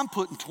 I'm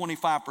putting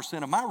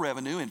 25% of my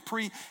revenue in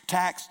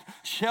pre-taxed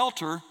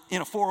shelter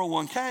in a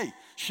 401k.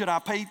 Should I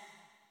pay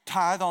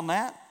tithe on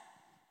that?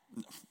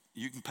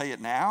 You can pay it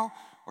now,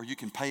 or you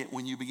can pay it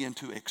when you begin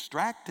to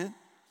extract it.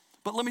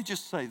 But let me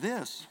just say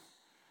this.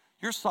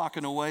 You're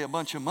socking away a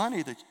bunch of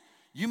money that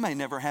you may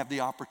never have the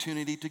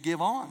opportunity to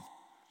give on,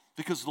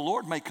 because the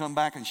Lord may come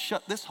back and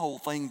shut this whole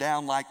thing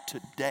down like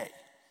today.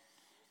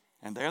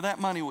 And there that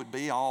money would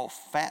be all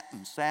fat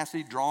and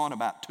sassy, drawing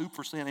about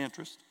 2%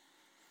 interest,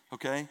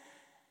 okay?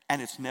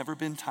 And it's never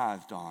been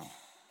tithed on.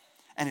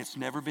 And it's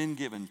never been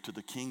given to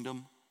the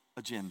kingdom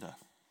agenda.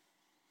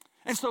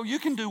 And so you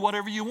can do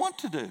whatever you want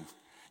to do.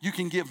 You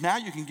can give now,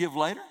 you can give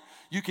later.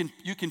 You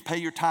can pay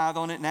your tithe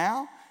on it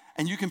now,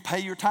 and you can pay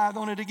your tithe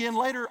on it again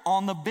later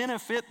on the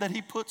benefit that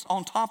he puts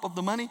on top of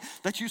the money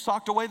that you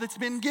socked away that's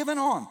been given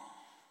on.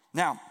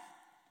 Now,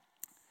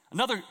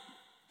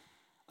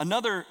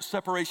 another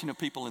separation of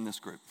people in this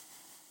group,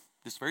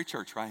 this very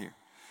church right here.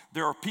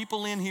 There are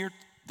people in here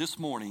this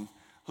morning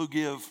who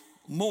give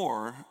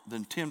more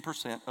than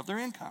 10% of their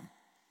income.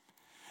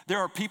 There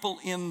are people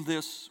in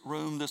this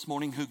room this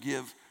morning who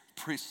give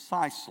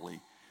precisely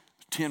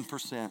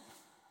 10%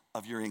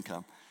 of your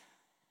income.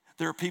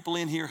 There are people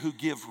in here who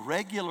give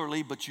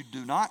regularly, but you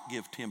do not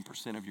give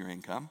 10% of your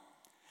income.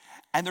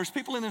 And there's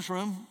people in this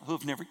room who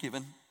have never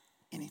given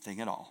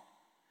anything at all.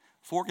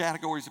 4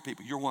 categories of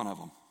people. You're one of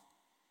them.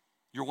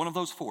 You're one of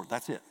those 4.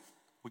 That's it.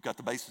 We've got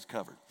the bases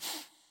covered.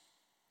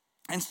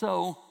 And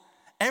so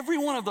every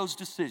one of those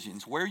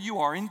decisions where you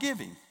are in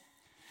giving,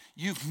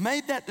 you've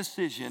made that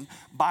decision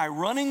by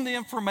running the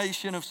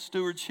information of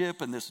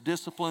stewardship and this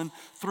discipline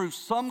through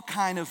some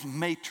kind of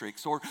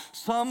matrix or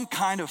some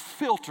kind of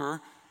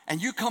filter,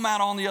 and you come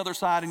out on the other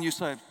side and you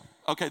say,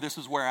 okay, this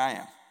is where I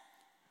am.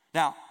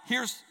 Now,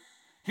 here's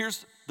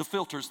the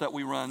filters that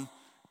we run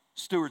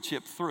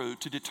stewardship through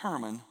to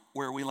determine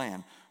where we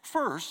land.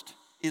 First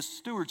is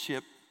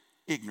stewardship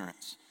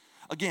ignorance.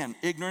 Again,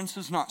 ignorance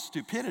is not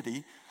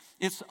stupidity.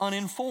 It's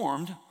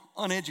uninformed,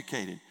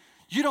 uneducated.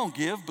 You don't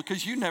give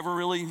because you never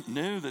really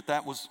knew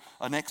that was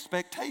an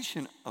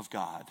expectation of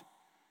God.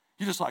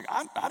 You're just like,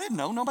 I didn't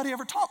know. Nobody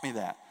ever taught me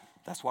that.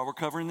 That's why we're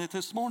covering it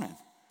this morning.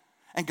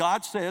 And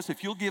God says,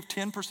 if you'll give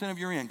 10% of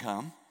your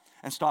income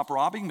and stop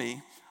robbing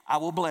me, I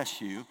will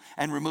bless you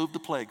and remove the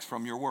plagues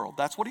from your world.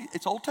 That's what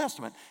it's Old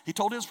Testament. He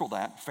told Israel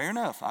that. Fair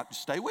enough.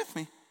 Stay with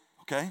me,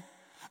 okay?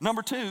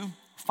 Number 2,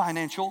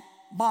 financial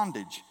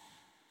bondage.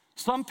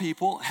 Some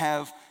people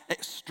have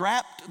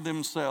strapped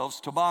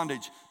themselves to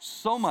bondage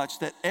so much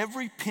that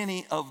every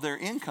penny of their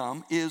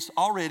income is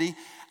already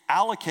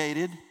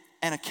allocated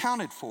and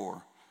accounted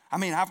for. I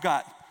mean, I've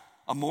got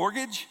a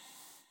mortgage,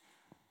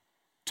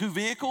 2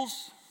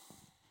 vehicles.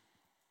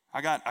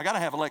 I got to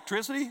have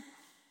electricity.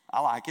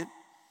 I like it.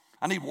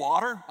 I need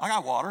water. I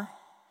got water.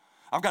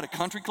 I've got a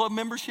country club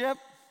membership.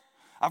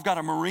 I've got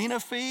a marina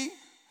fee.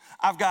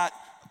 I've got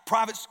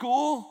private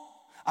school.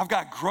 I've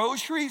got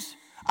groceries.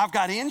 I've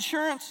got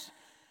insurance.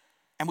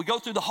 And we go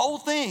through the whole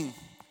thing.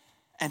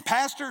 And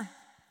pastor,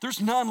 there's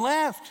none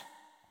left.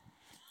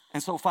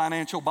 And so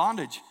financial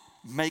bondage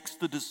makes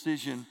the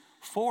decision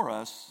for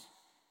us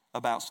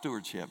about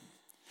stewardship.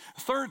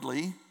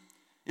 Thirdly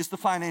is the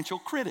financial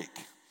critic.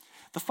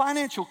 The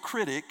financial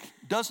critic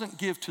doesn't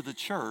give to the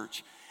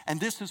church, and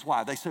this is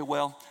why. They say,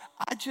 well,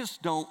 I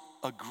just don't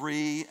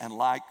agree and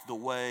like the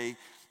way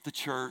the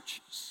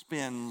church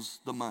spends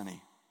the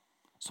money,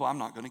 so I'm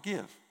not going to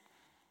give.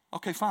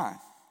 Okay, fine.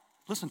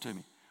 Listen to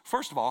me.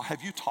 First of all,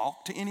 have you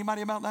talked to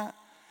anybody about that?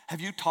 Have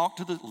you talked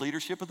to the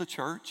leadership of the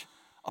church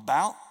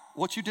about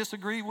what you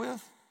disagree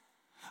with?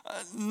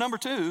 Number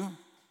 2,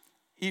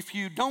 if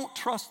you don't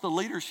trust the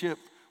leadership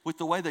with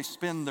the way they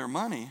spend their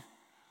money,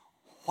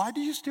 why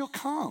do you still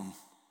come?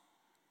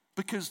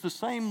 Because the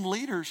same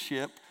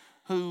leadership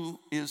who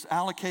is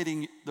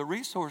allocating the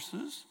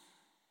resources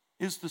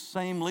is the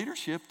same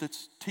leadership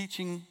that's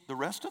teaching the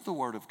rest of the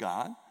Word of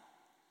God.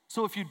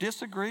 So if you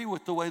disagree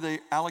with the way they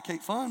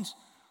allocate funds,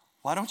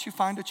 why don't you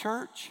find a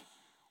church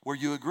where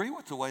you agree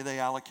with the way they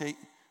allocate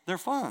their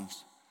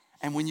funds?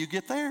 And when you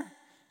get there,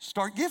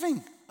 start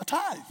giving a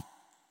tithe.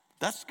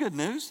 That's good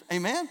news.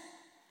 Amen?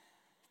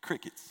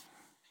 Crickets.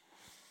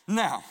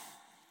 Now,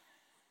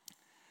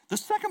 the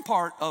second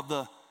part of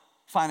the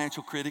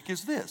financial critic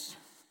is this.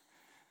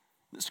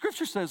 The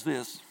scripture says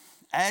this,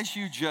 as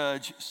you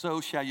judge,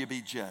 so shall you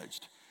be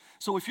judged.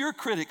 So if you're a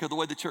critic of the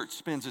way the church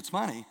spends its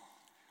money,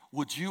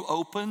 would you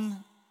open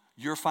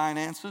your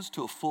finances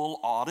to a full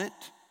audit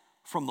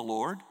from the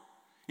Lord?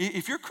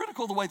 If you're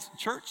critical of the way the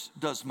church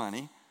does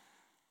money,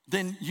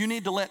 then you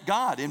need to let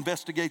God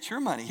investigate your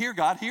money. Here,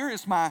 God, here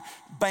is my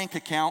bank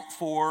account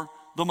for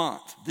the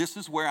month. This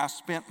is where I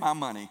spent my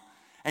money.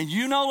 And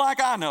you know,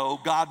 like I know,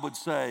 God would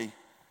say,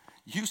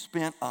 you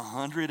spent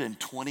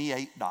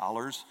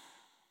 $128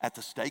 at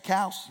the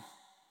steakhouse?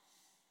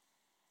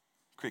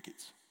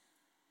 Crickets.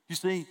 You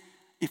see,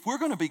 if we're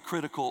going to be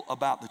critical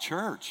about the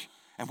church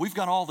and we've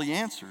got all the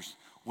answers,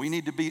 we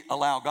need to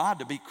allow God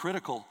to be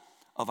critical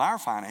of our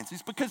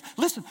finances. Because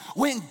listen,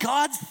 when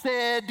God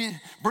said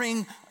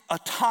bring a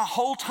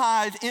whole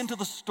tithe into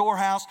the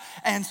storehouse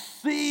and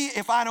see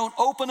if I don't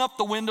open up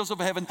the windows of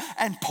heaven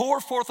and pour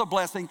forth a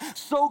blessing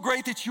so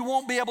great that you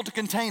won't be able to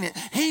contain it,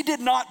 he did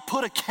not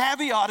put a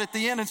caveat at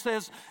the end and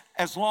says,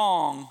 as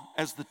long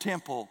as the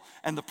temple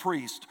and the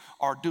priest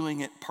are doing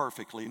it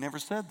perfectly. He never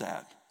said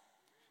that.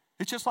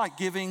 It's just like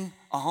giving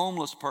a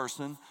homeless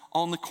person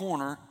on the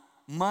corner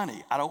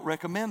money. I don't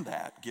recommend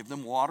that. Give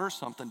them water,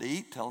 something to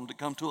eat, tell them to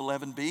come to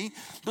 11B.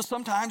 But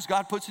sometimes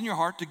God puts in your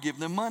heart to give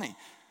them money.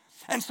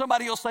 And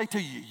somebody will say to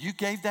you, you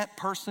gave that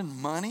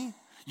person money?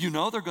 You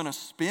know they're going to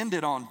spend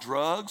it on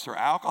drugs or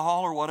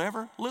alcohol or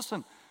whatever.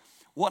 Listen,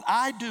 what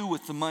I do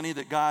with the money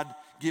that God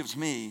gives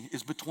me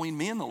is between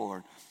me and the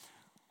Lord.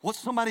 What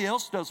somebody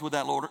else does with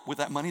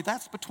that money,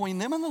 that's between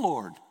them and the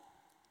Lord.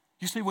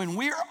 You see, when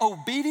we're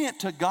obedient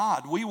to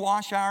God, we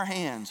wash our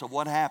hands of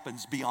what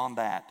happens beyond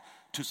that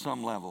to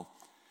some level.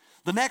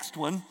 The next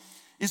one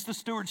is the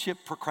stewardship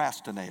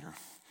procrastinator.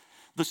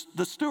 The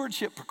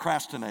stewardship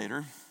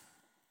procrastinator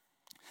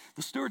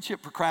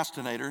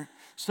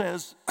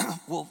says,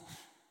 well,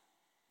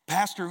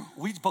 Pastor,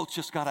 we both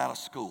just got out of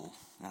school.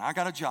 And I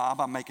got a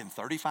job, I'm making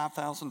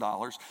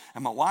 $35,000.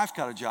 And my wife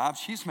got a job,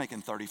 she's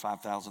making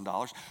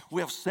 $35,000.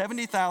 We have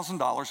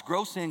 $70,000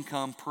 gross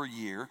income per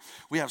year.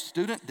 We have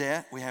student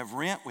debt, we have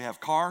rent, we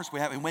have cars, we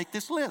make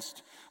this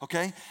list,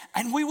 okay?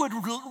 And we would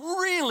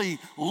really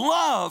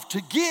love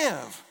to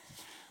give.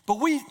 But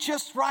we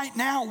just right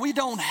now, we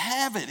don't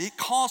have it.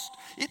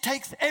 It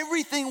takes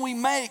everything we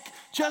make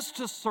just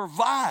to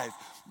survive.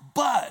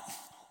 But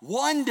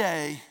one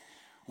day,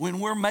 when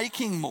we're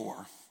making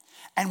more,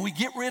 and we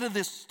get rid of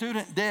this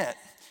student debt,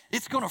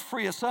 it's going to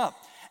free us up,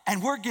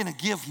 and we're going to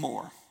give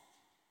more.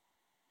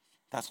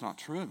 That's not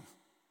true.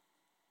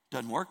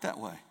 Doesn't work that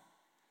way.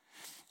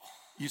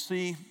 You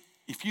see,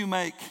 if you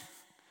make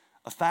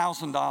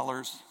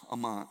 $1,000 a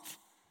month,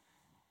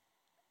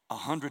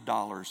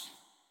 $100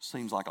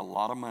 seems like a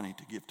lot of money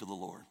to give to the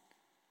Lord.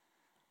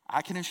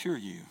 I can assure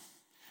you,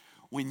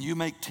 when you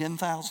make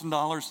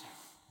 $10,000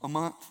 a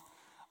month,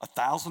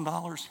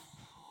 $1,000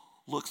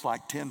 looks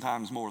like 10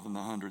 times more than the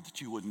 100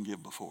 that you wouldn't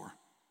give before.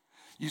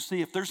 You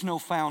see, if there's no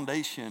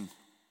foundation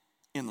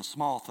in the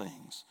small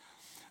things,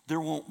 there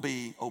won't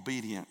be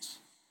obedience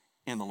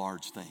in the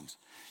large things.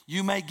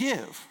 You may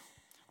give,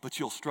 but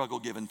you'll struggle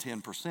giving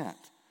 10%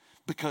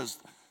 because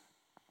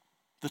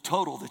the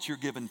total that you're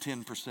given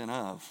 10%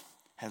 of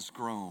has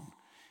grown,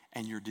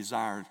 and your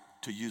desire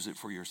to use it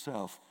for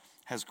yourself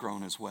has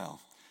grown as well.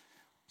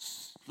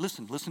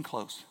 Listen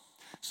close.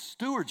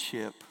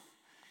 Stewardship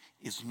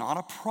is not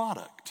a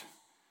product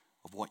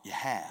of what you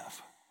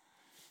have.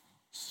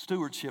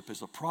 Stewardship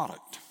is a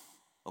product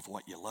of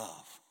what you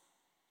love.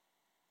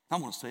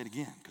 I'm going to say it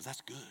again because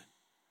that's good.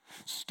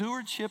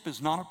 Stewardship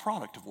is not a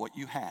product of what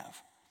you have.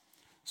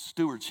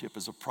 Stewardship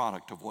is a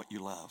product of what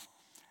you love.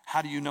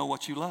 How do you know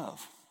what you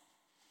love?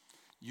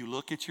 You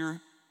look at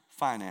your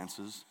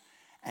finances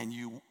and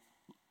you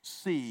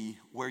see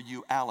where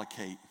you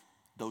allocate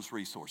those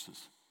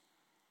resources.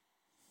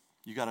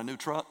 You got a new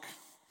truck,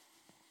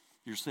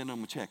 you're sending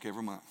them a check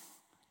every month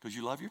because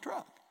you love your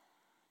truck.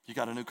 You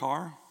got a new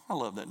car, I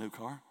love that new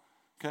car,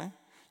 okay?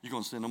 You're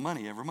going to send them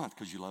money every month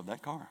because you love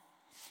that car.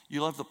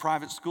 You love the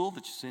private school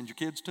that you send your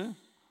kids to,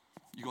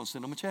 you're going to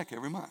send them a check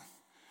every month.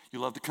 You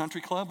love the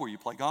country club where you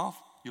play golf,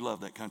 you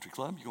love that country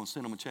club, you're going to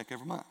send them a check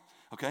every month,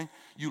 okay?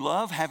 You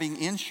love having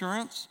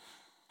insurance,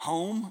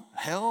 home,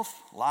 health,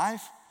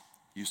 life,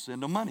 you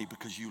send them money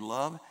because you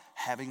love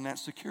having that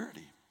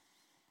security.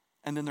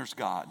 And then there's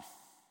God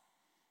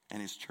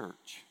and His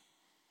church.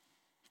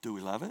 Do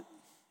we love it?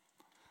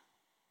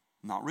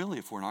 Not really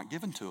if we're not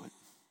given to it.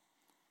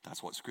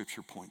 That's what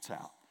Scripture points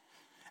out.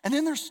 And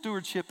then there's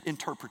stewardship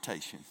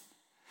interpretation.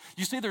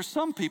 You see, there's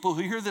some people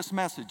who hear this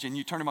message and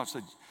you turn them off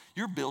and say,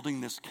 you're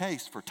building this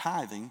case for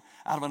tithing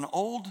out of an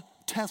Old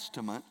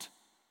Testament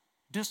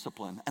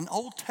discipline, an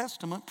Old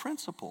Testament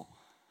principle.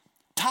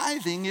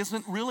 Tithing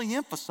isn't really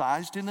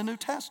emphasized in the New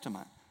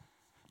Testament.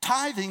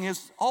 Tithing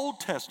is Old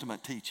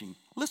Testament teaching.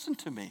 Listen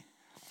to me.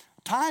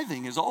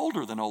 Tithing is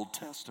older than Old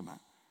Testament.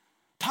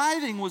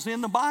 Tithing was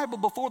in the Bible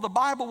before the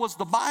Bible was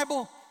the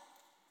Bible.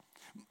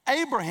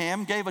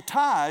 Abraham gave a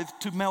tithe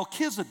to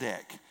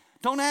Melchizedek.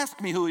 Don't ask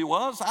me who he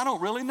was. I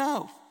don't really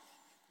know.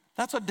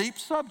 That's a deep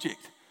subject.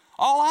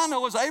 All I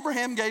know is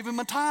Abraham gave him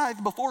a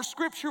tithe before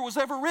Scripture was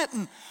ever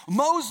written.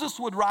 Moses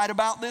would write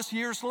about this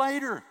years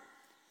later.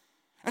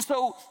 And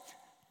so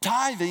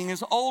tithing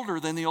is older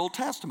than the Old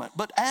Testament.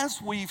 But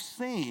as we've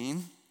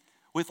seen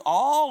with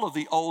all of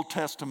the Old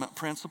Testament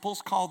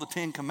principles called the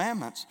Ten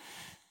Commandments,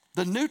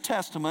 the New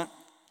Testament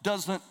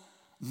doesn't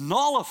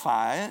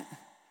nullify it.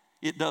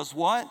 It does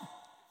what?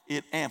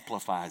 It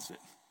amplifies it.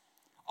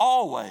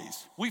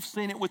 Always. We've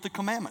seen it with the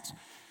commandments.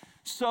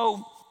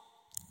 So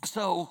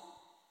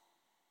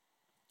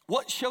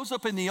what shows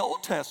up in the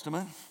Old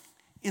Testament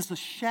is a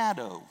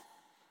shadow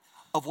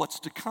of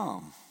what's to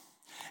come.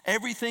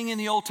 Everything in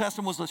the Old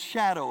Testament was a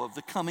shadow of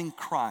the coming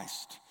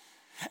Christ.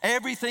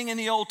 Everything in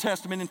the Old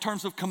Testament in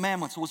terms of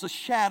commandments was a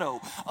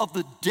shadow of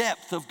the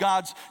depth of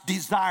God's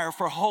desire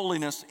for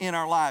holiness in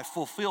our life,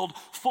 fulfilled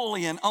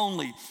fully and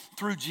only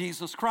through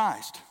Jesus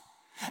Christ.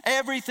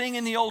 Everything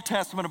in the Old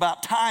Testament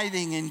about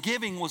tithing and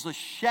giving was a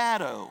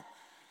shadow.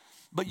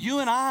 But you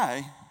and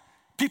I,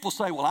 people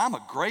say, well, I'm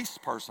a grace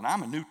person.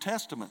 I'm a New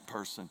Testament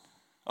person.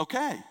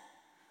 Okay,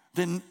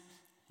 then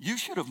you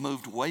should have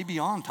moved way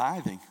beyond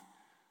tithing.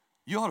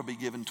 You ought to be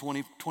given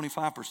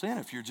 25%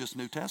 if you're just a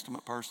New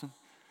Testament person.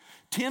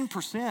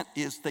 10%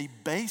 is the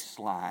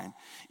baseline.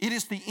 It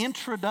is the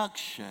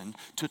introduction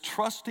to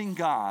trusting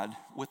God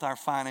with our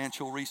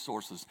financial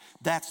resources.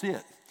 That's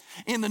it.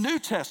 In the New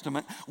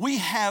Testament, we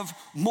have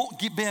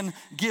been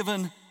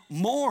given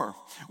more.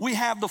 We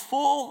have the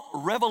full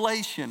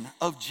revelation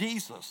of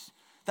Jesus.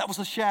 That was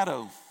a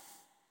shadow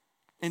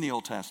in the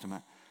Old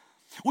Testament.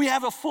 We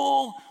have a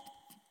full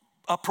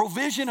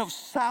provision of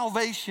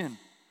salvation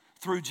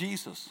through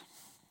Jesus.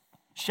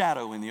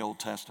 Shadow in the Old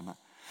Testament.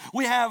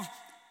 We have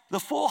the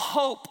full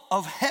hope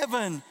of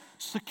heaven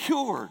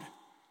secured.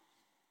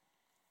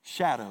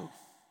 Shadow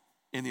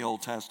in the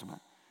Old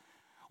Testament.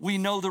 We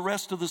know the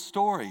rest of the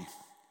story.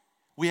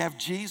 We have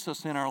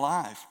Jesus in our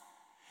life.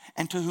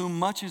 And to whom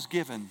much is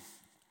given,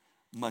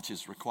 much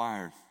is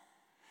required.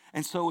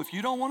 And so if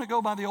you don't want to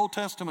go by the Old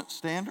Testament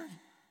standard,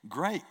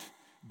 great.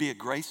 Be a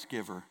grace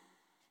giver.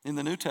 In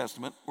the New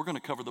Testament, we're going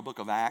to cover the book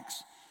of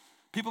Acts.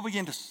 People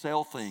began to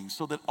sell things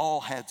so that all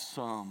had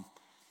some.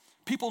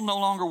 People no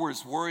longer were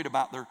as worried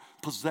about their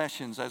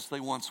possessions as they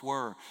once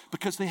were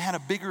because they had a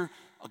bigger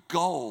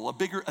goal, a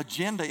bigger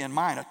agenda in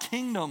mind, a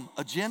kingdom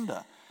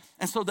agenda.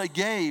 And so they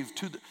gave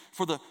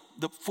for the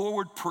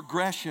forward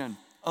progression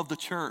of the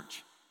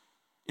church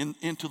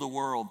into the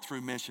world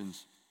through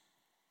missions.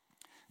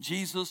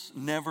 Jesus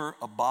never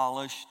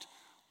abolished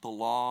the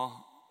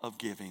law of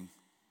giving.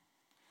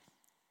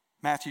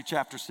 Matthew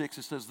chapter 6,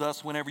 it says,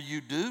 thus, whenever you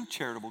do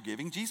charitable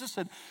giving, Jesus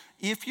said,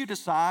 if you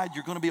decide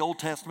you're going to be Old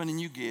Testament and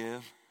you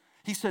give,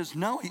 he says,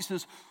 no, he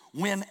says,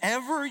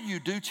 whenever you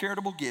do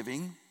charitable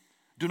giving,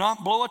 do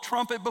not blow a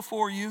trumpet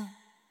before you,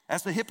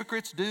 as the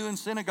hypocrites do in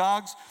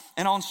synagogues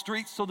and on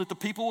streets so that the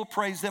people will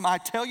praise them. I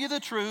tell you the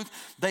truth,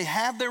 they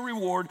have their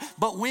reward.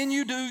 But when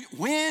you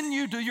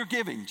do your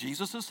giving,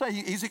 Jesus is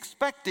saying, he's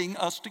expecting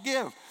us to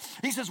give.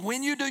 He says,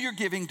 when you do your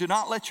giving, do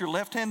not let your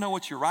left hand know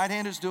what your right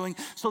hand is doing,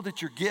 so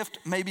that your gift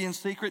may be in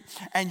secret,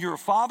 and your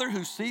Father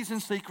who sees in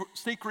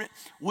secret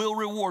will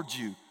reward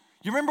you.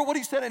 You remember what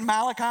he said in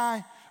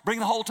Malachi? Bring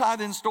the whole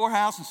tithe in the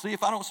storehouse and see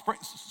if I don't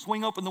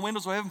swing open the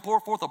windows of heaven, pour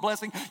forth a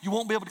blessing. You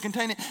won't be able to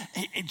contain it.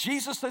 And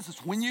Jesus says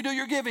it's when you do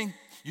your giving,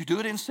 you do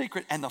it in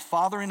secret. And the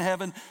Father in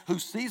heaven who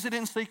sees it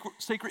in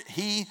secret,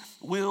 he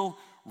will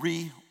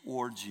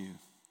reward you.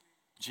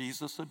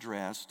 Jesus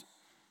addressed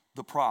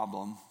the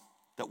problem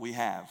that we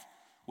have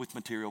with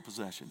material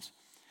possessions.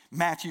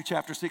 Matthew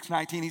chapter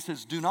 6:19, he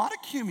says, do not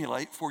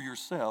accumulate for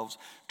yourselves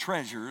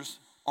treasures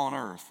on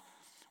earth,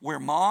 where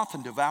moth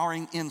and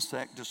devouring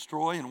insect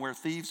destroy and where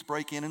thieves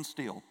break in and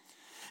steal.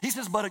 He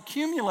says, but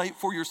accumulate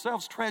for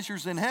yourselves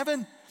treasures in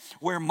heaven,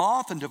 where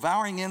moth and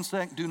devouring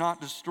insect do not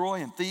destroy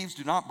and thieves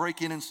do not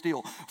break in and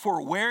steal.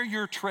 For where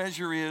your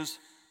treasure is,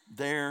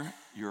 there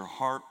your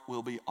heart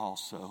will be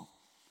also.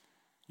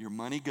 Your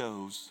money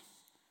goes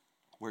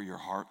where your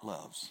heart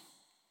loves.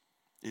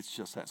 It's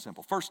just that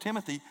simple. 1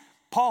 Timothy,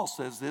 Paul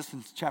says this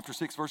in chapter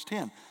 6, verse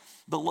 10.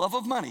 The love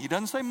of money, he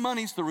doesn't say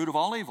money's the root of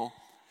all evil.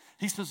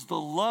 He says the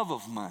love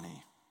of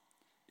money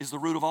is the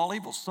root of all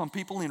evil. Some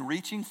people in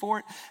reaching for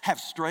it have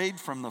strayed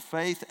from the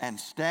faith and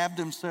stabbed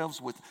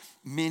themselves with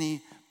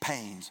many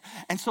pains.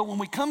 And so when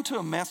we come to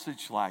a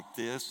message like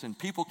this and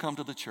people come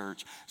to the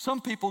church,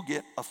 some people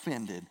get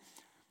offended.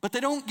 But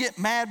they don't get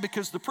mad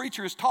because the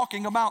preacher is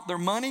talking about their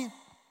money.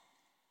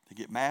 They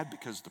get mad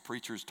because the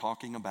preacher is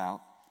talking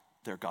about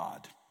their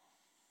God.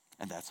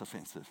 And that's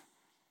offensive.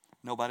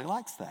 Nobody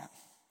likes that.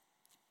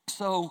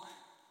 So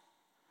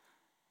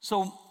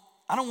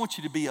I don't want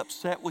you to be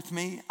upset with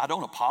me. I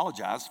don't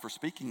apologize for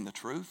speaking the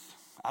truth.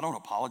 I don't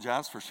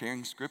apologize for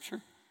sharing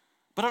scripture.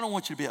 But I don't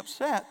want you to be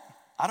upset.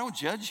 I don't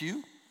judge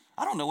you.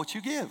 I don't know what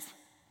you give.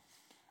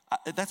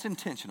 That's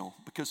intentional,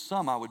 because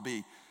some I would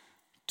be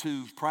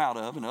too proud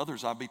of and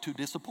others I'd be too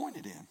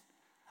disappointed in.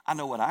 I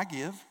know what I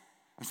give.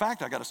 In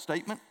fact, I got a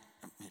statement.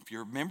 If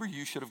you're a member,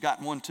 you should have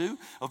gotten one too,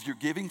 of your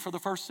giving for the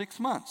first 6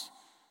 months.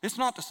 It's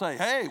not to say,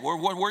 hey,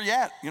 where you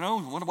at? You know,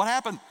 what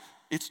happened?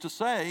 It's to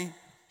say,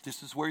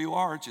 this is where you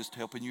are, just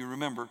helping you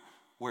remember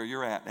where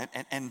you're at.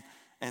 And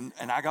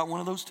I got one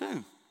of those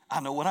too. I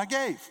know what I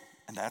gave,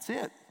 and that's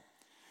it.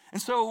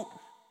 And so,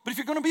 but if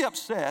you're going to be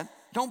upset,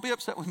 don't be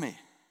upset with me.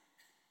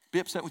 Be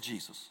upset with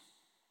Jesus,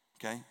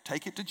 okay?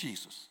 Take it to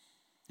Jesus.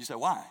 You say,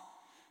 why?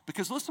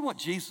 Because listen to what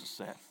Jesus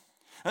said.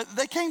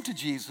 They came to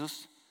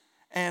Jesus,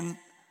 and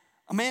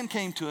a man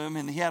came to him,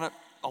 and he had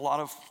a lot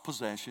of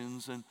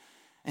possessions,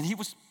 and he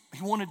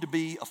wanted to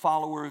be a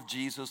follower of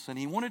Jesus, and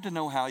he wanted to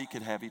know how he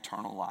could have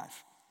eternal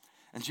life.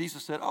 And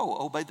Jesus said,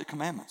 obey the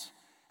commandments.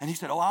 And he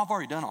said, I've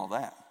already done all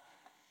that.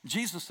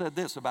 Jesus said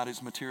this about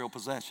his material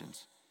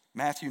possessions.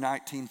 Matthew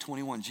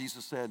 19:21,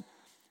 Jesus said,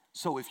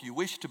 so if you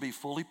wish to be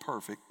fully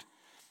perfect,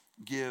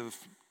 give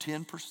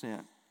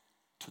 10%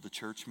 to the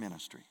church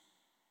ministry.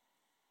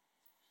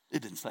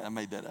 It didn't say, I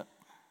made that up.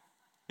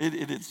 It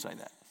didn't say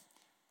that.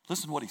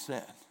 Listen to what he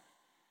said.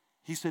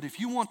 He said, if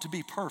you want to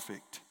be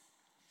perfect,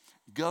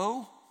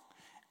 go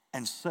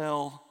and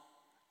sell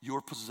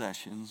your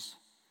possessions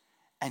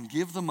and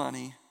give the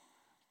money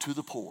to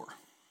the poor,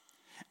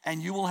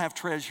 and you will have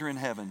treasure in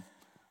heaven.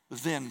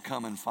 Then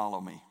come and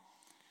follow me.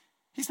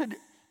 He said,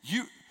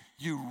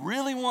 you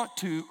really want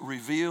to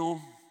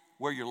reveal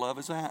where your love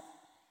is at?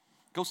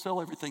 Go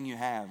sell everything you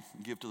have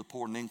and give to the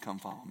poor, and then come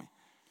follow me.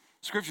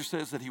 Scripture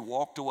says that he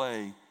walked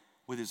away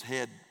with his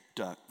head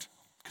ducked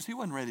because he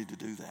wasn't ready to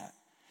do that.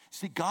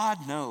 See, God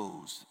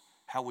knows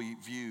how we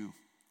view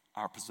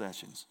our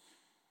possessions.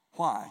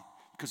 Why?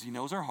 Because he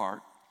knows our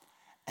heart,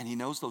 and he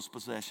knows those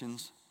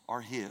possessions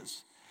are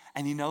his.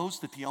 And he knows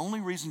that the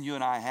only reason you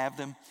and I have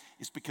them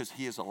is because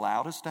he has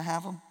allowed us to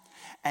have them.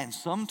 And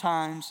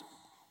sometimes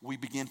we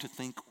begin to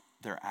think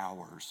they're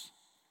ours,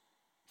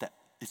 that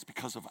it's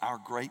because of our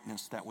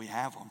greatness that we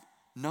have them.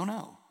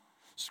 No.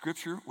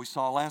 Scripture, we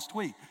saw last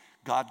week,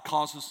 God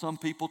causes some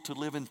people to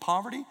live in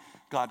poverty.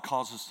 God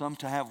causes some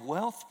to have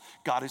wealth.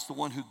 God is the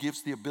one who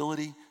gives the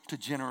ability to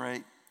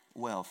generate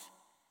wealth.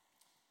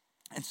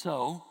 And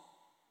so,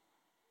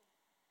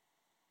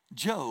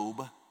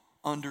 Job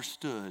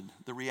understood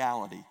the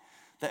reality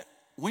that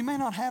we may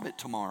not have it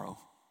tomorrow.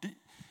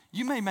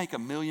 You may make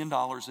 $1 million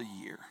a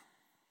year,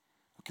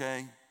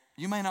 okay?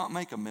 You may not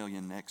make $1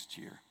 million next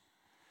year.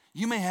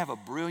 You may have a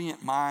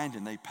brilliant mind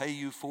and they pay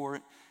you for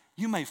it.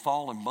 You may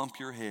fall and bump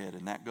your head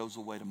and that goes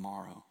away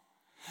tomorrow.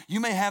 You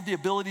may have the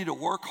ability to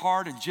work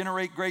hard and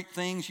generate great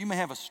things. You may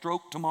have a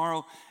stroke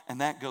tomorrow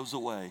and that goes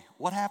away.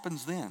 What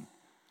happens then?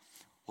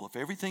 Well, if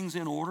everything's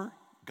in order,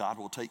 God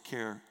will take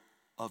care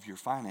of your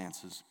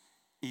finances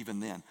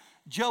even then.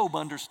 Job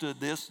understood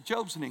this.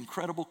 Job's an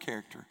incredible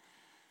character.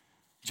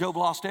 Job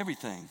lost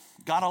everything.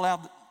 God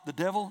allowed the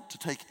devil to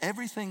take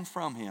everything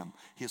from him.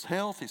 His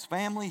health, his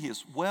family,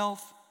 his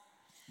wealth.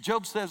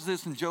 Job says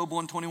this in Job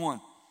 1:21.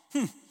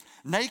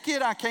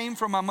 Naked I came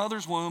from my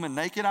mother's womb, and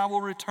naked I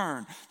will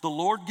return. The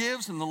Lord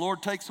gives and the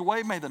Lord takes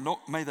away. May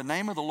the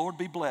name of the Lord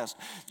be blessed.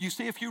 You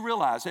see, if you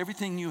realize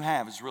everything you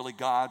have is really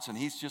God's, and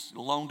he's just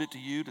loaned it to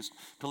you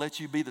to let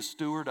you be the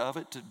steward of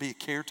it, to be a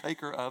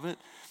caretaker of it,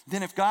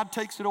 then if God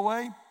takes it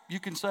away, you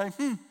can say,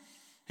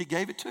 he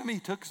gave it to me, he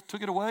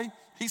took it away.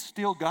 He's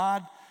still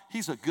God.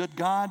 He's a good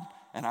God,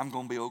 and I'm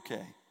going to be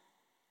okay.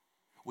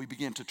 We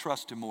begin to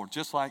trust him more,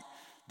 just like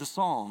the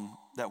song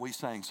that we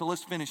sang. So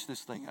let's finish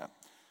this thing up.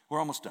 We're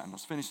almost done.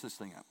 Let's finish this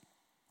thing up.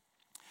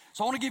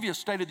 So I want to give you a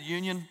State of the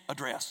Union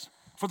address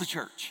for the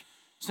church,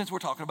 since we're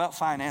talking about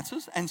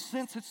finances and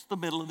since it's the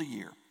middle of the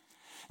year.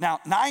 Now,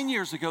 9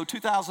 years ago,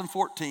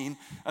 2014,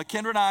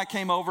 Kendra and I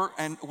came over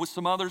and with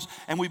some others,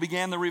 and we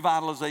began the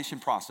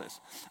revitalization process.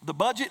 The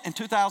budget in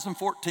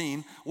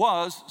 2014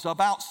 was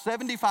about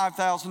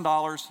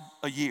 $75,000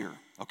 a year,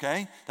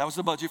 okay? That was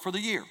the budget for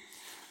the year.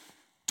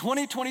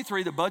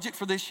 2023, the budget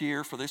for this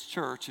year for this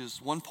church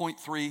is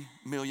 $1.3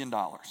 million.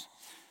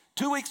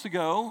 2 weeks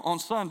ago on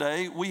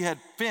Sunday, we had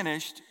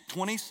finished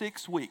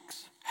 26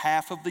 weeks,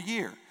 half of the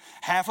year.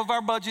 Half of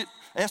our budget,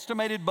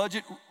 estimated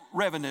budget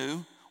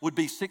revenue would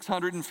be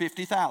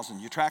 $650,000.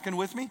 You tracking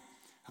with me?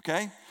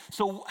 Okay.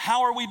 So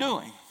how are we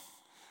doing?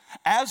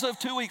 As of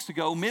 2 weeks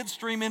ago,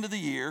 midstream into the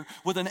year,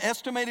 with an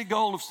estimated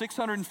goal of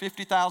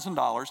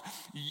 $650,000,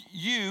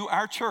 you,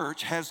 our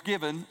church, has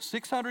given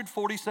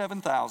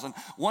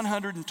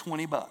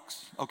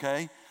 $647,120,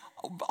 okay?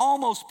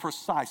 Almost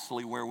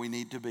precisely where we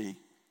need to be.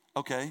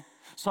 Okay,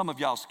 some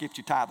of y'all skipped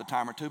your tithe a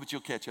time or two, but you'll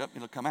catch up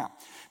and it'll come out.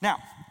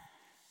 Now,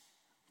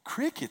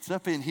 crickets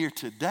up in here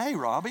today,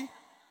 Robbie.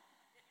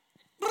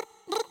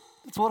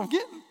 That's what I'm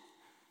getting.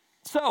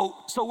 So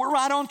we're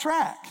right on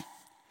track.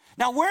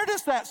 Now, where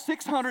does that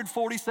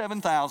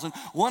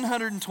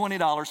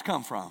 $647,120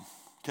 come from?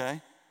 Okay,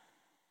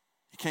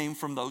 it came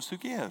from those who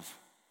give.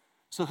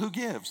 So who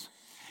gives?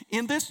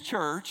 In this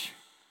church,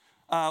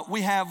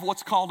 we have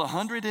what's called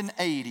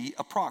 180,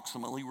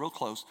 approximately, real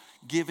close,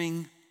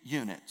 giving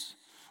units.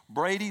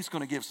 Brady's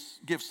going to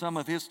give some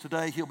of his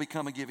today. He'll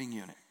become a giving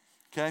unit,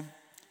 okay?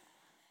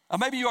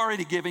 Maybe you're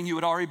already giving. You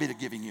would already be a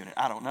giving unit.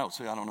 I don't know,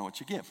 so I don't know what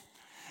you give.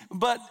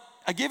 But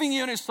a giving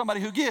unit is somebody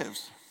who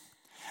gives.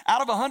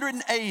 Out of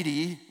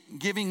 180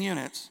 giving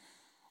units,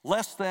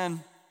 less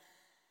than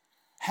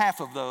half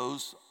of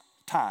those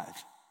tithe.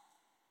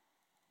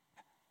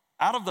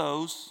 Out of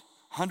those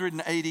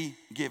 180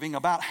 giving,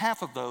 about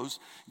half of those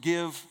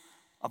give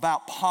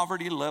about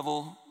poverty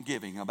level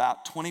giving,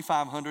 about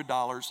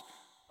 $2,500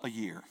 a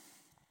year.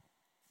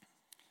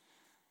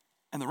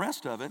 And the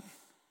rest of it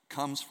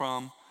comes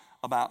from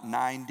about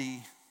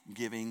 90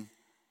 giving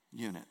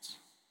units.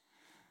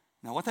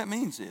 Now what that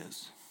means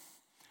is,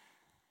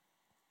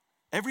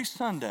 every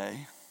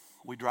Sunday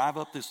we drive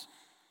up this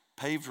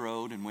paved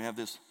road and we have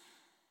this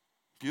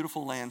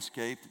beautiful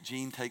landscape that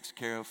Gene takes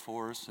care of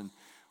for us, and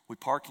we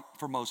park,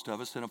 for most of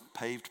us, in a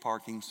paved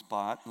parking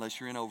spot, unless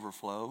you're in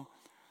overflow.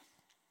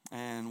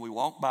 And we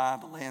walk by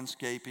the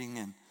landscaping,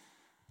 and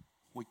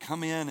we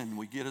come in and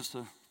we get us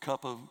a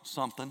cup of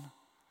something,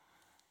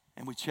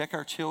 and we check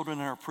our children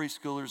and our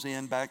preschoolers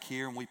in back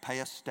here, and we pay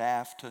a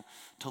staff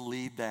to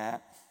lead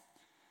that.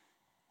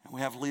 And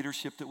we have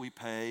leadership that we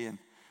pay, and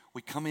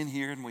we come in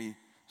here and we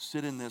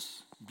sit in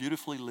this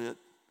beautifully lit,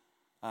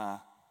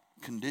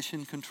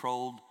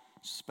 condition-controlled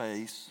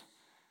space,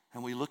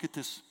 and we look at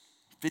this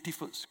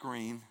 50-foot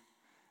screen,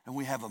 and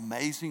we have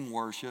amazing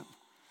worship,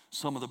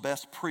 some of the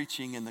best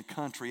preaching in the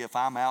country if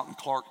I'm out and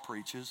Clark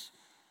preaches.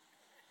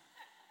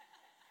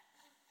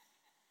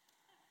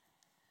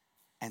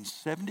 And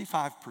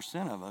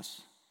 75% of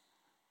us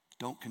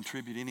don't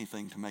contribute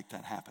anything to make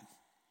that happen.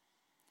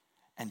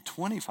 And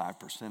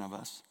 25% of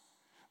us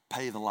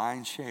pay the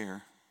lion's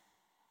share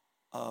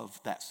of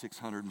that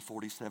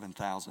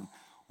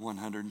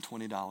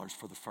 $647,120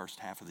 for the first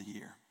half of the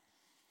year.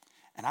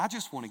 And I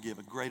just want to give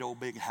a great old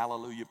big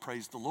hallelujah,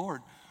 praise the Lord,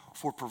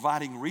 for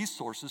providing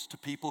resources to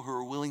people who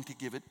are willing to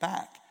give it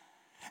back.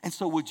 And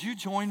so would you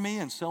join me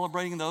in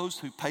celebrating those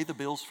who pay the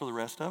bills for the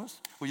rest of us?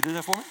 Will you do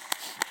that for me?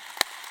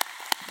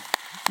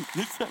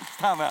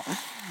 Time out.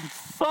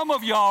 Some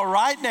of y'all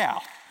right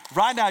now,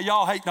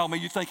 y'all hating on me.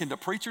 You're thinking the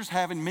preacher's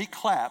having me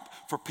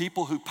clap for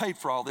people who paid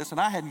for all this, and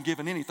I hadn't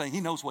given anything.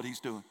 He knows what he's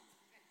doing.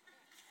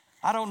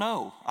 I don't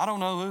know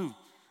who.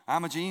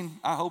 I'm a Gene.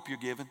 I hope you're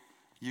giving.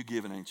 You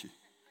giving, ain't you?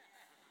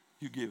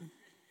 You giving.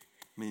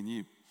 Me and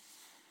you.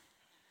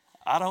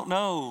 I don't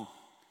know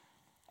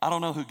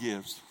who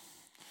gives.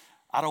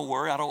 I don't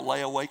worry. I don't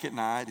lay awake at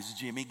night. Is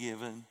Jimmy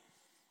giving?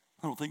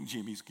 I don't think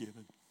Jimmy's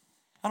giving.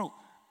 I don't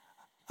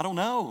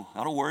know.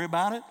 I don't worry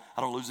about it.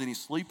 I don't lose any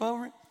sleep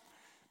over it,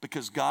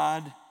 because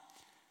God,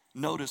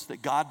 notice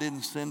that God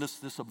didn't send us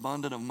this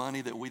abundant of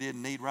money that we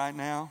didn't need right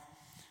now,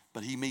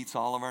 but he meets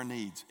all of our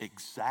needs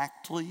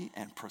exactly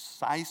and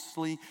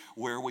precisely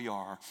where we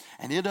are.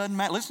 And it doesn't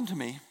matter, listen to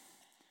me,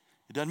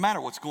 it doesn't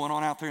matter what's going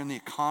on out there in the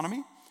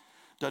economy.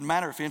 Doesn't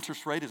matter if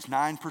interest rate is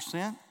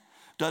 9%.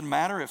 Doesn't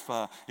matter if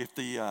the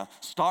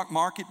stock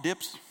market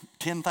dips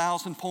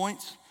 10,000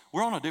 points.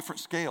 We're on a different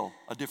scale,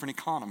 a different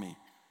economy.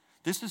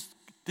 This is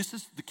This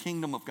is the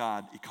kingdom of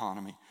God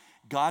economy.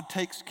 God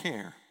takes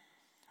care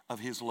of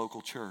his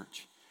local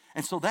church.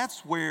 And so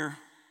that's where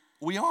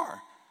we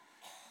are.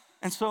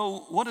 And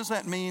so what does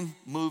that mean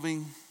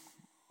moving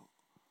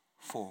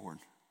forward?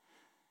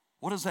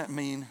 What does that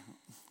mean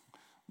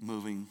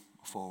moving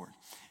forward?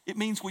 It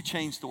means we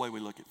change the way we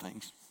look at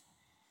things.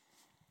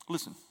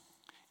 Listen,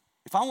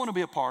 if I want to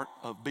be a part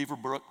of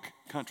Beaverbrook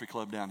Country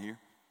Club down here,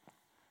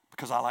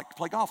 because I like to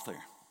play golf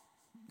there,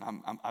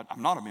 I'm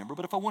not a member,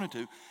 but if I wanted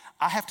to,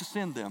 I have to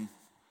send them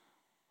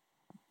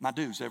my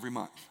dues every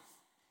month.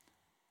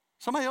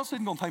 Somebody else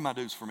isn't going to pay my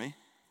dues for me.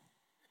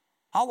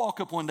 I'll walk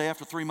up one day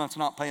after 3 months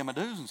not paying my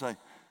dues and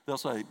they'll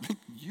say,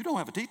 you don't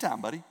have a tee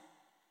time, buddy.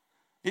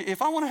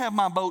 If I want to have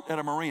my boat at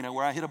a marina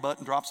where I hit a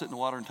button, drops it in the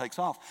water and takes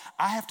off,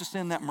 I have to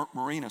send that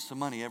marina some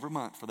money every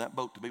month for that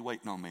boat to be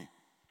waiting on me.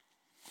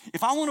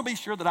 If I want to be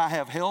sure that I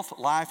have health,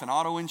 life, and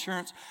auto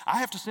insurance, I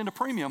have to send a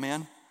premium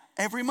in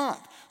every month.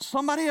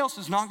 Somebody else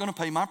is not going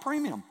to pay my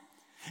premium.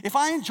 If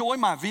I enjoy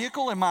my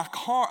vehicle and my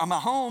car, my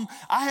home,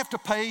 I have to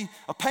pay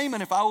a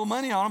payment if I owe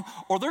money on them,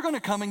 or they're going to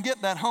come and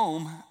get that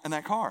home and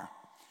that car.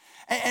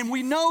 And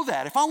we know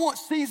that. If I want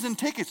season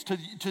tickets to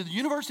the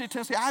University of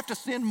Tennessee, I have to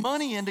send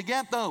money in to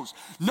get those.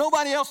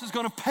 Nobody else is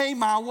going to pay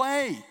my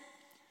way.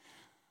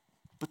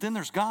 But then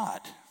there's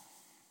God,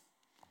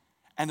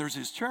 and there's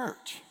his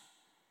church.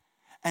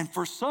 And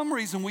for some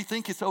reason, we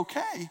think it's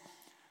okay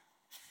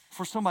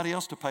for somebody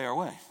else to pay our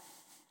way.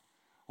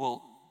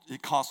 Well,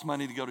 it costs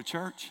money to go to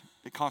church.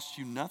 It costs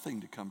you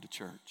nothing to come to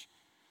church.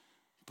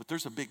 But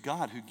there's a big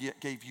God who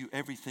gave you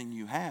everything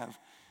you have,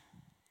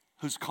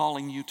 who's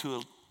calling you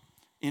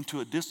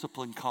into a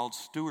discipline called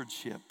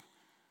stewardship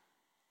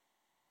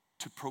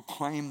to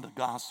proclaim the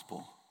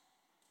gospel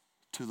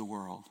to the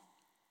world.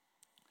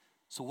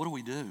 So what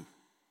do?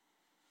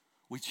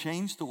 We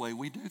change the way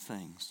we do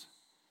things.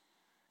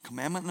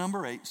 Commandment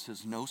number 8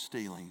 says, no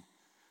stealing.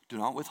 Do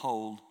not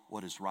withhold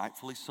what is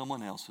rightfully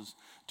someone else's.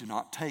 Do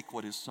not take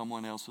what is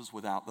someone else's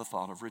without the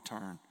thought of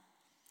return.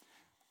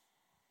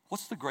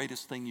 What's the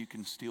greatest thing you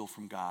can steal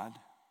from God?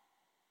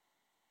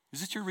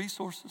 Is it your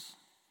resources?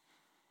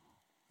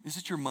 Is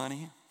it your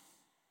money?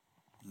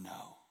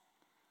 No.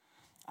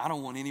 I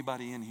don't want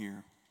anybody in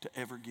here to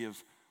ever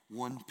give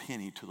one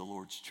penny to the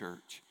Lord's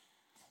church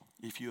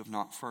if you have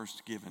not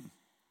first given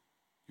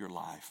your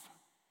life.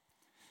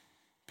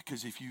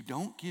 Because if you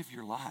don't give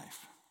your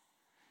life,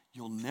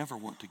 you'll never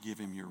want to give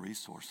him your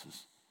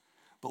resources.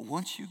 But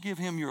once you give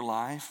him your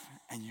life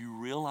and you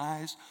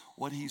realize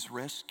what he's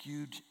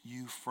rescued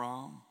you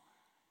from,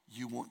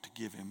 you want to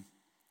give him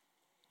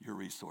your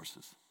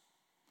resources.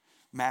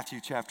 Matthew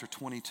chapter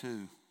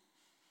 22.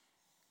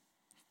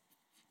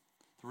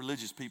 The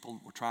religious people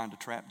were trying to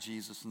trap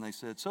Jesus, and they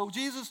said, so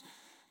Jesus,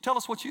 tell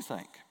us what you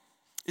think.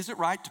 Is it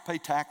right to pay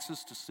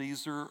taxes to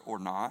Caesar or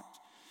not?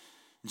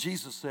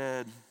 Jesus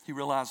said, he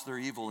realized their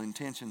evil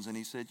intentions, and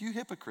he said, you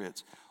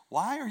hypocrites,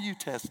 why are you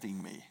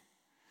testing me?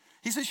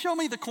 He said, show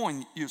me the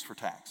coin used for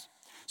tax.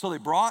 So they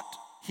brought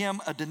him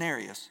a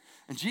denarius,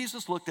 and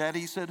Jesus looked at it,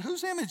 he said,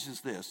 whose image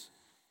is this?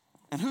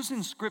 And whose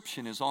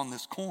inscription is on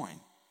this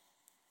coin?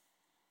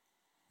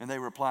 And they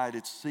replied,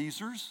 it's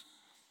Caesar's.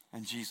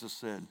 And Jesus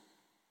said,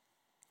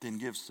 then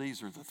give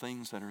Caesar the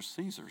things that are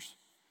Caesar's,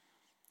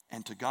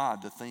 and to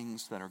God the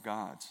things that are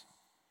God's.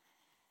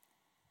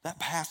 That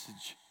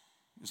passage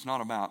is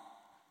not about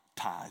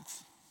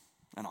tithes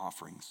and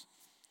offerings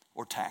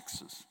or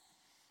taxes.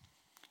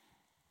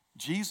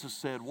 Jesus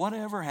said,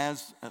 whatever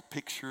has a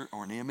picture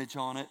or an image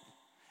on it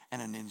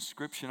and an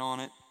inscription on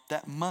it,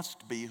 that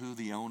must be who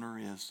the owner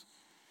is.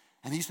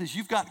 And he says,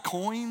 you've got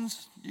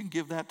coins, you can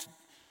give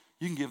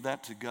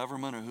that to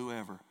government or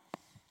whoever.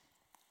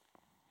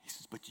 He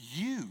says, but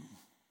you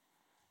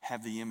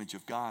have the image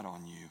of God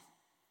on you.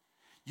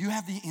 You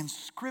have the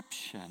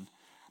inscription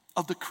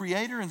of the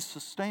creator and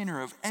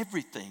sustainer of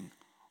everything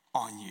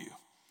on you.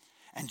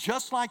 And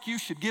just like you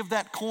should give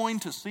that coin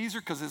to Caesar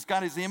because it's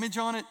got his image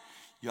on it,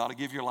 you ought to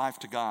give your life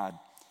to God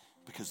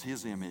because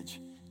his image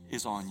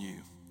is on you.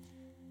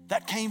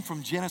 That came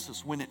from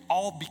Genesis when it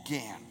all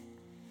began.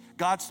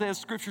 God says,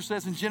 Scripture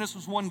says in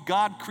Genesis 1,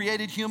 God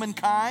created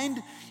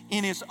humankind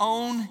in his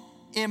own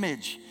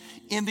image.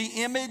 In the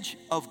image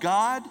of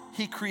God,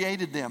 he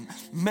created them.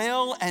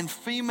 Male and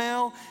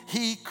female,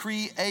 he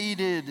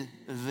created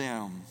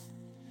them.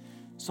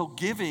 So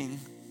giving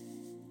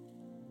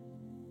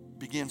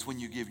begins when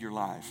you give your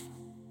life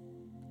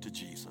to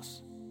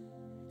Jesus.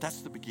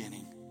 That's the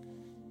beginning.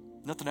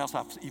 Nothing else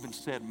I've even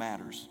said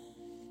matters.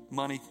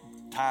 Money,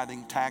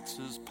 tithing,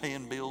 taxes,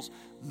 paying bills,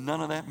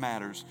 none of that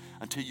matters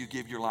until you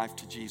give your life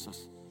to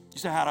Jesus. You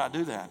say, how do I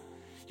do that?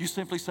 You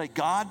simply say,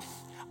 God,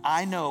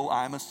 I know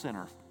I'm a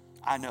sinner.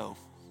 I know.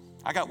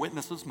 I got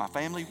witnesses, my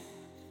family,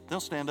 they'll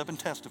stand up and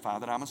testify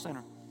that I'm a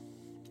sinner.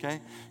 Okay?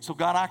 So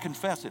God, I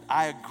confess it.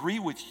 I agree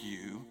with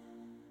you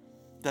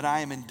that I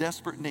am in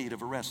desperate need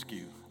of a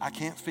rescue. I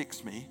can't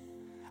fix me.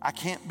 I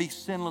can't be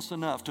sinless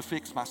enough to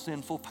fix my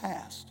sinful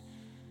past.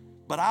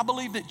 But I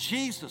believe that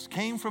Jesus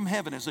came from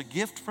heaven as a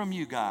gift from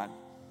you, God,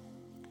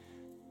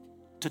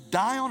 to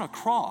die on a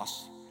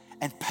cross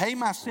and pay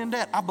my sin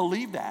debt. I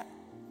believe that.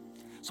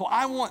 So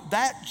I want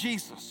that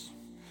Jesus,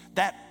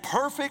 that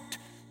perfect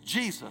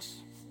Jesus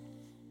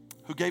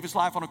who gave his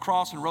life on a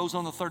cross and rose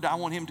on the third day. I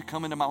want him to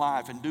come into my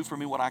life and do for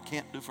me what I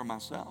can't do for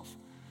myself.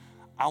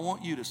 I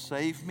want you to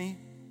save me.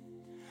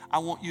 I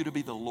want you to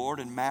be the Lord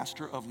and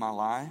master of my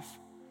life.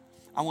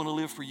 I want to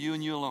live for you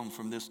and you alone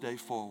from this day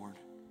forward.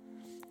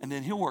 And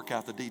then he'll work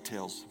out the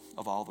details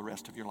of all the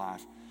rest of your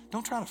life.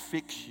 Don't try to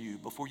fix you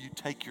before you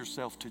take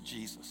yourself to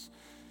Jesus.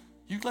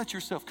 You let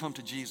yourself come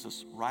to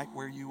Jesus right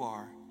where you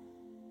are,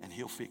 and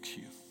he'll fix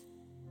you.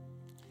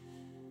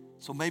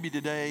 So maybe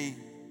today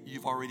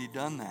you've already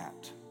done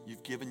that.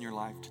 You've given your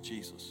life to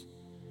Jesus.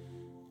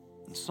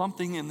 And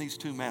something in these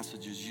two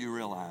messages you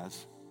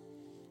realize,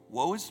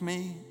 woe is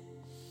me,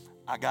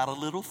 I got a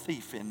little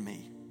thief in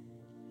me.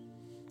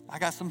 I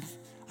got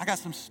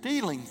some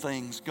stealing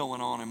things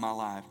going on in my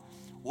life.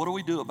 What do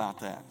we do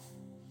about that?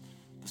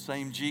 The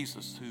same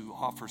Jesus who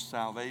offers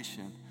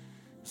salvation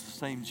is the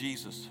same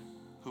Jesus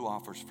who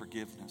offers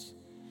forgiveness.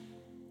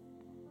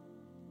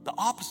 The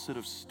opposite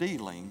of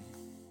stealing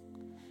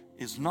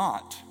is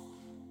not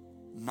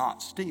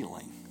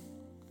stealing.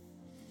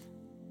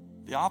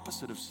 The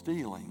opposite of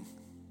stealing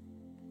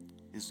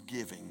is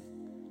giving.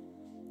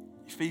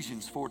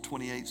 Ephesians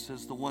 4:28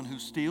 says, the one who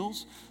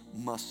steals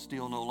must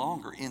steal no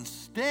longer.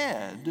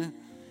 Instead,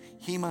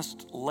 he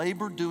must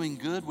labor doing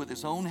good with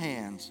his own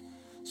hands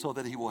so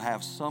that he will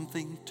have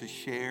something to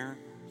share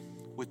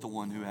with the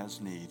one who has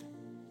need.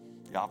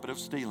 The opposite of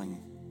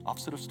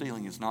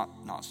stealing is not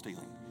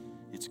stealing.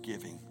 It's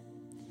giving.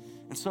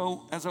 And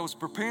so as I was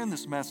preparing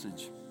this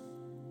message,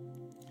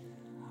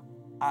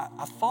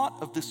 I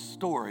thought of this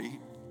story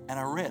and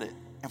I read it.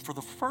 And for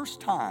the first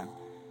time,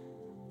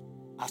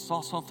 I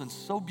saw something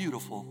so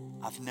beautiful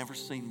I've never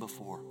seen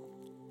before.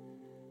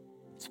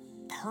 It's a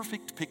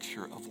perfect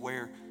picture of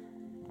where,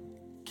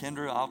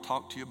 Kendra, I'll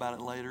talk to you about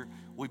it later.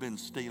 We've been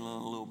stealing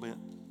a little bit,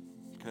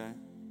 okay?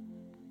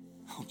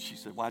 Oh, she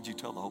said, why'd you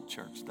tell the whole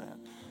church that?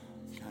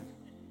 Okay.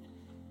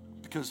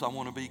 Because I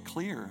want to be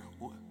clear.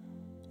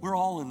 We're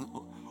all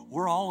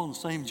on the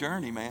same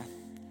journey, man.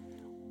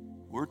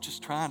 We're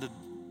just trying to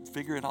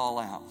figure it all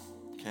out,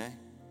 okay?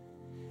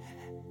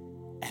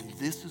 And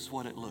this is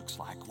what it looks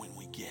like when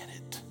we get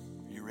it.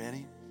 Are you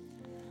ready?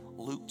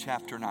 Luke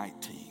chapter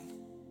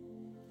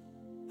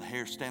 19. The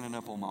hair standing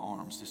up on my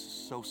arms. This is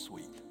so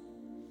sweet.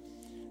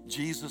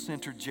 Jesus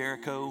entered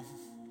Jericho.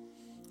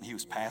 He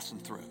was passing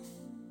through.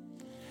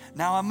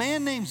 Now a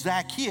man named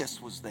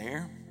Zacchaeus was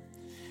there.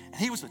 And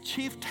he was a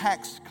chief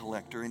tax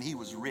collector and he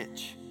was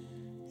rich.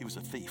 He was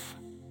a thief.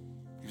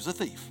 He was a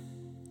thief.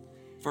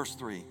 Verse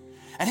 3.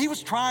 And he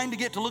was trying to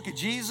get to look at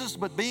Jesus,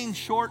 but being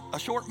a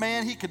short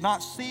man, he could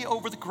not see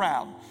over the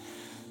crowd.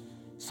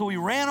 So he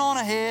ran on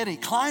ahead. He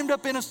climbed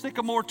up in a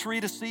sycamore tree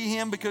to see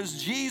him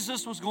because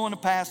Jesus was going to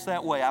pass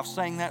that way. I've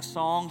sang that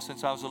song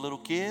since I was a little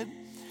kid.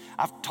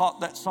 I've taught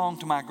that song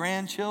to my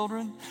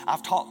grandchildren.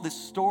 I've taught this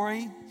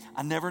story.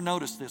 I never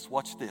noticed this.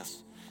 Watch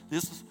this.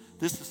 This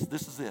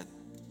is it.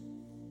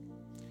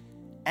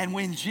 And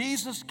when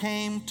Jesus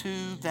came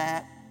to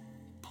that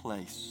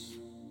place,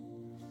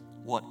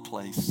 what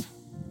place?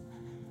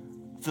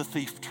 The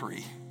thief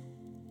tree.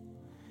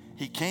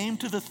 He came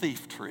to the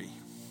thief tree,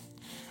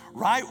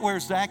 right where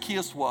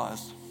Zacchaeus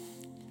was,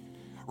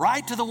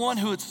 right to the one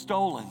who had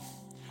stolen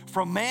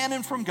from man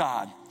and from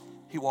God.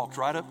 He walked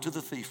right up to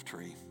the thief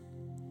tree.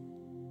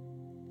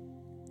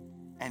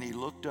 And he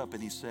looked up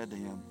and he said to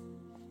him,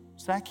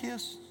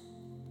 Zacchaeus,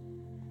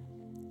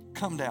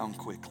 come down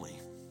quickly,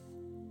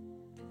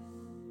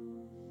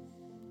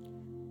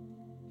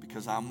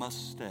 because I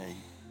must stay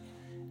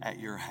at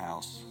your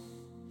house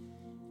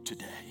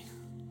today.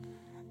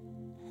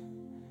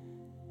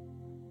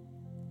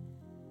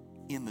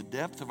 In the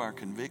depth of our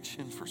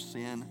conviction for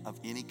sin of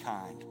any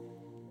kind,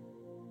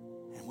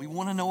 and we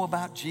want to know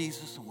about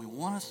Jesus and we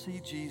want to see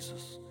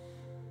Jesus,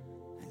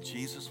 and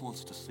Jesus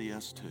wants to see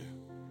us too.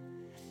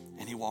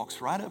 And he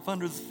walks right up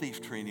under the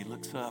thief tree and he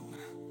looks up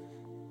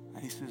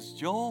and he says,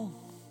 Joel,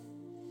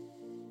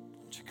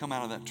 won't you come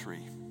out of that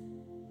tree?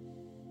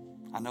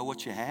 I know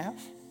what you have.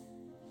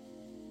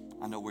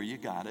 I know where you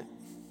got it.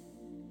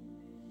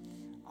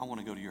 I want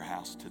to go to your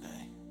house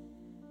today.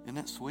 Isn't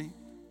that sweet?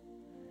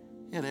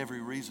 He had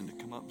every reason to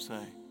come up and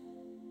say,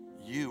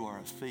 you are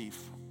a thief.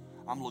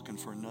 I'm looking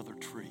for another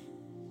tree.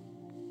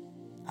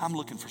 I'm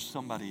looking for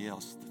somebody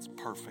else that's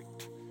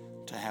perfect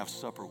to have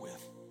supper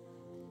with.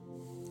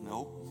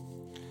 Nope.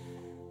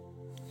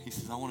 He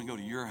says, I want to go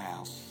to your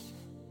house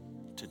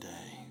today.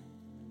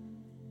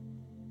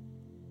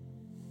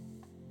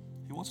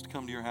 He wants to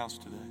come to your house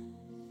today.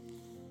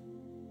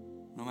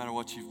 No matter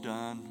what you've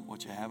done,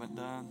 what you haven't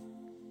done,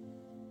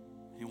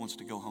 he wants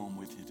to go home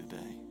with you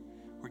today.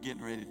 We're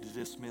getting ready to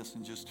dismiss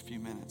in just a few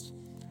minutes.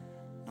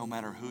 No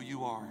matter who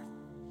you are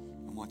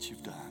and what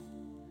you've done,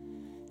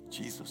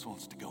 Jesus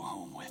wants to go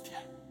home with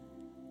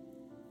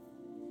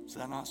you. Is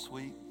that not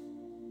sweet?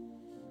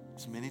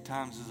 As many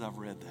times as I've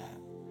read that,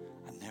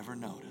 I never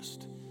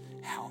noticed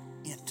how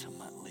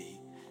intimately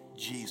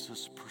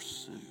Jesus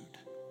pursued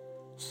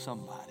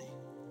somebody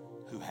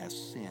who has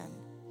sin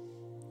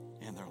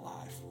in their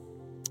life.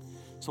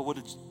 So what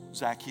did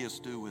Zacchaeus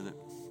do with it?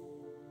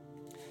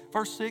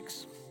 Verse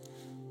 6,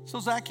 so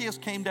Zacchaeus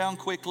came down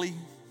quickly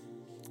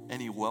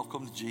and he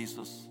welcomed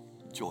Jesus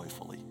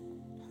joyfully.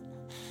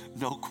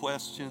 No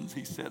questions.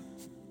 He said,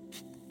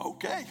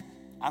 okay,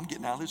 I'm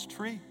getting out of this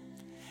tree.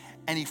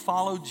 And he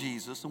followed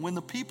Jesus. And when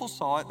the people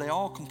saw it, they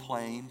all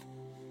complained,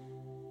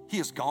 he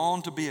has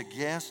gone to be a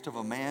guest of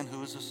a man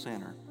who is a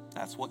sinner.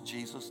 That's what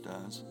Jesus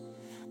does.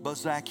 But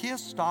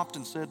Zacchaeus stopped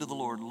and said to the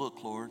Lord,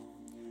 look, Lord,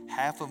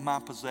 half of my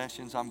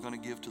possessions I'm going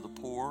to give to the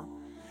poor.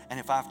 And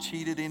if I've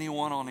cheated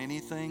anyone on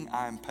anything,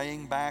 I am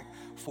paying back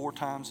 4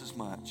 times as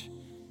much.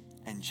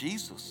 And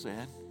Jesus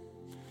said,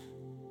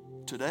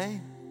 today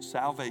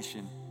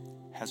salvation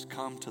has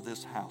come to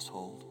this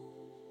household,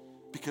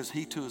 because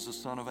he too is the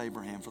son of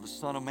Abraham. For the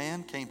Son of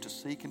Man came to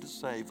seek and to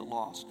save the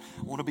lost.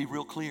 I want to be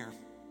real clear.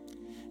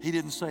 He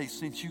didn't say,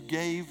 since you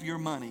gave your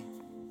money,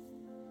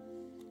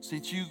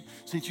 since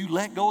you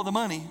let go of the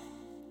money,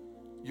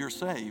 you're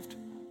saved.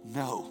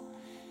 No.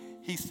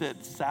 He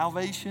said,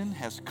 salvation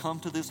has come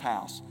to this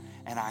house,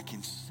 and I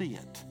can see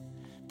it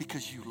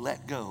because you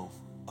let go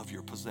of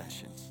your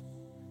possessions.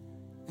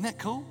 Isn't that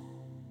cool?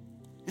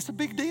 It's a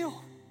big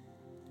deal.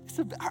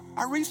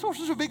 Our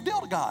resources are a big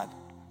deal to God.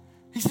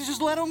 He says,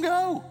 just let them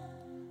go.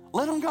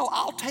 Let them go.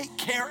 I'll take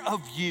care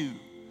of you.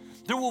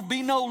 There will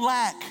be no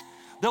lack.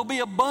 There'll be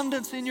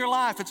abundance in your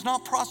life. It's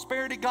not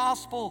prosperity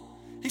gospel.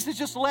 He says,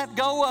 just let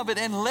go of it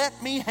and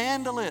let me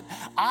handle it.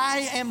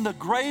 I am the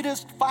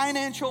greatest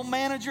financial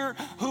manager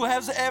who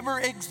has ever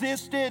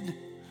existed.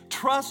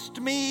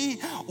 Trust me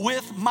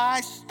with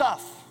my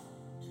stuff.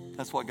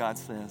 That's what God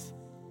says.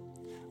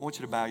 I want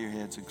you to bow your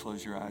heads and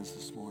close your eyes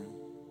this morning.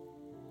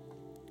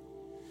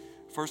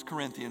 1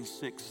 Corinthians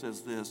 6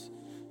 says this,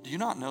 do you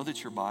not know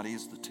that your body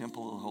is the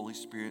temple of the Holy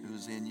Spirit who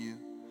is in you,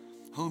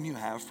 whom you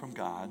have from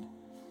God,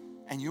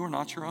 and you are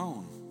not your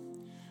own?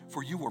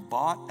 For you were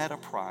bought at a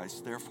price,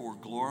 therefore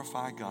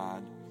glorify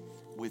God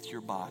with your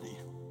body.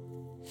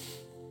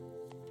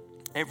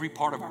 Every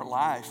part of our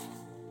life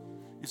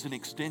is an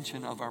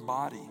extension of our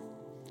body.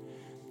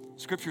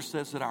 Scripture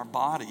says that our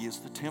body is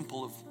the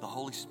temple of the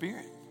Holy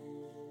Spirit.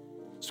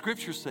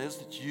 Scripture says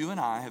that you and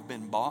I have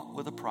been bought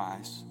with a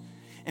price,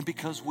 and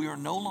because we are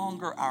no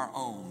longer our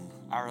own,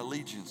 our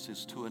allegiance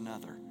is to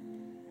another,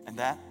 and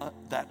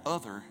that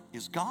other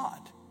is God.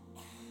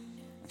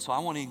 And so I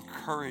want to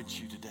encourage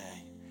you today.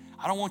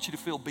 I don't want you to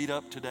feel beat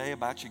up today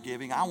about your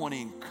giving. I want to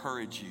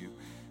encourage you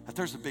that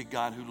there's a big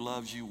God who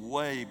loves you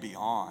way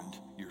beyond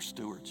your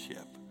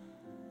stewardship.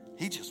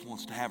 He just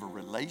wants to have a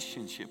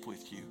relationship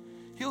with you.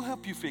 He'll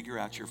help you figure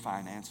out your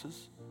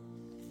finances.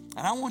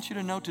 And I want you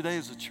to know today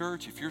as a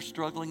church, if you're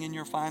struggling in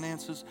your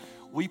finances,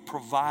 we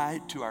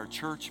provide to our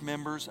church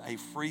members a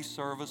free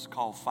service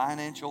called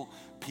Financial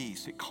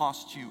Peace. It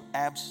costs you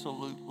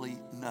absolutely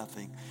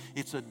nothing.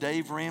 It's a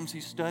Dave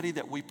Ramsey study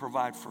that we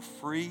provide for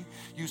free.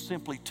 You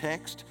simply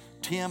text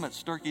Tim at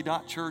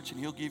sturkey.church and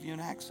he'll give you an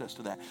access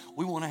to that.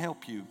 We want to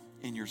help you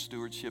in your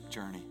stewardship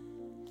journey.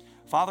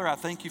 Father, I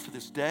thank you for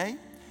this day.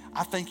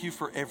 I thank you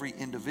for every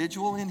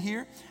individual in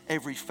here,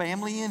 every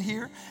family in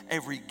here,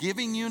 every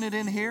giving unit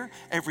in here,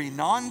 every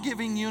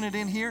non-giving unit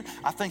in here.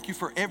 I thank you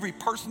for every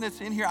person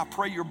that's in here. I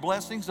pray your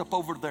blessings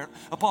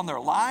upon their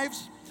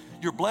lives,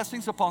 your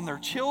blessings upon their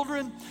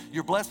children,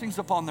 your blessings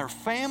upon their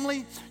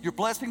family, your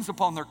blessings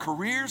upon their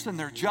careers and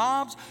their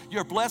jobs,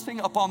 your blessing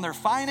upon their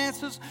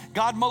finances.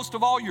 God, most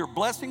of all, your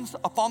blessings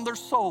upon their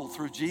soul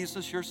through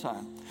Jesus, your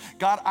Son.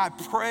 God, I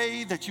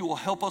pray that you will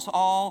help us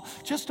all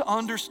just to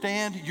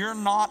understand you're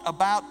not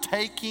about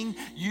taking,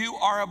 you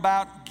are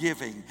about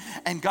giving.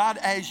 And God,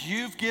 as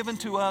you've given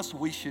to us,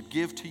 we should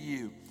give to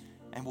you.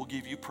 And we'll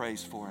give you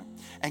praise for it.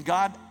 And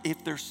God,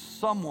 if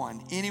there's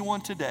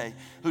anyone today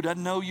who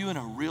doesn't know you in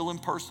a real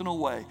and personal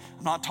way,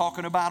 I'm not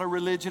talking about a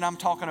religion, I'm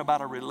talking about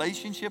a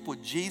relationship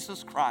with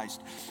Jesus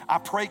Christ. I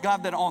pray,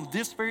 God, that on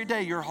this very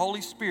day, your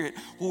Holy Spirit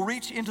will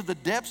reach into the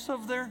depths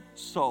of their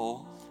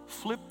soul,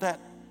 flip that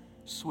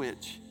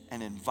switch,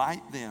 and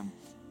invite them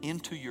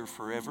into your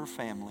forever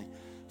family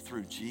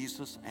through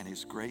Jesus and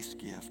his grace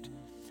gift.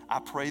 I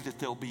pray that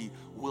they'll be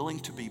willing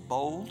to be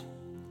bold,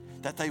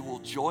 that they will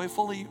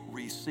joyfully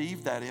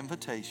receive that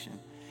invitation,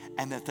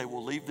 and that they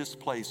will leave this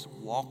place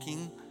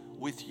walking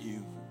with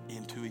you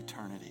into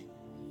eternity.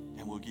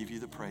 And we'll give you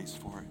the praise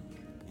for it.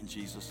 In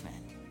Jesus'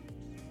 name,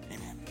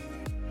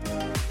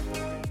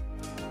 amen.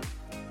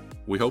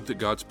 We hope that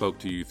God spoke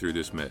to you through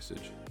this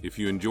message. If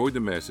you enjoyed the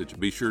message,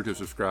 be sure to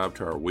subscribe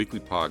to our weekly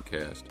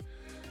podcast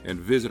and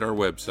visit our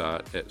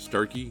website at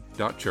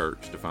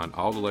sturkey.church to find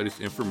all the latest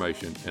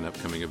information and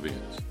upcoming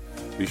events.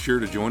 Be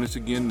sure to join us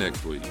again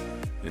next week.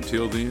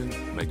 Until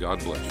then, may God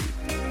bless you.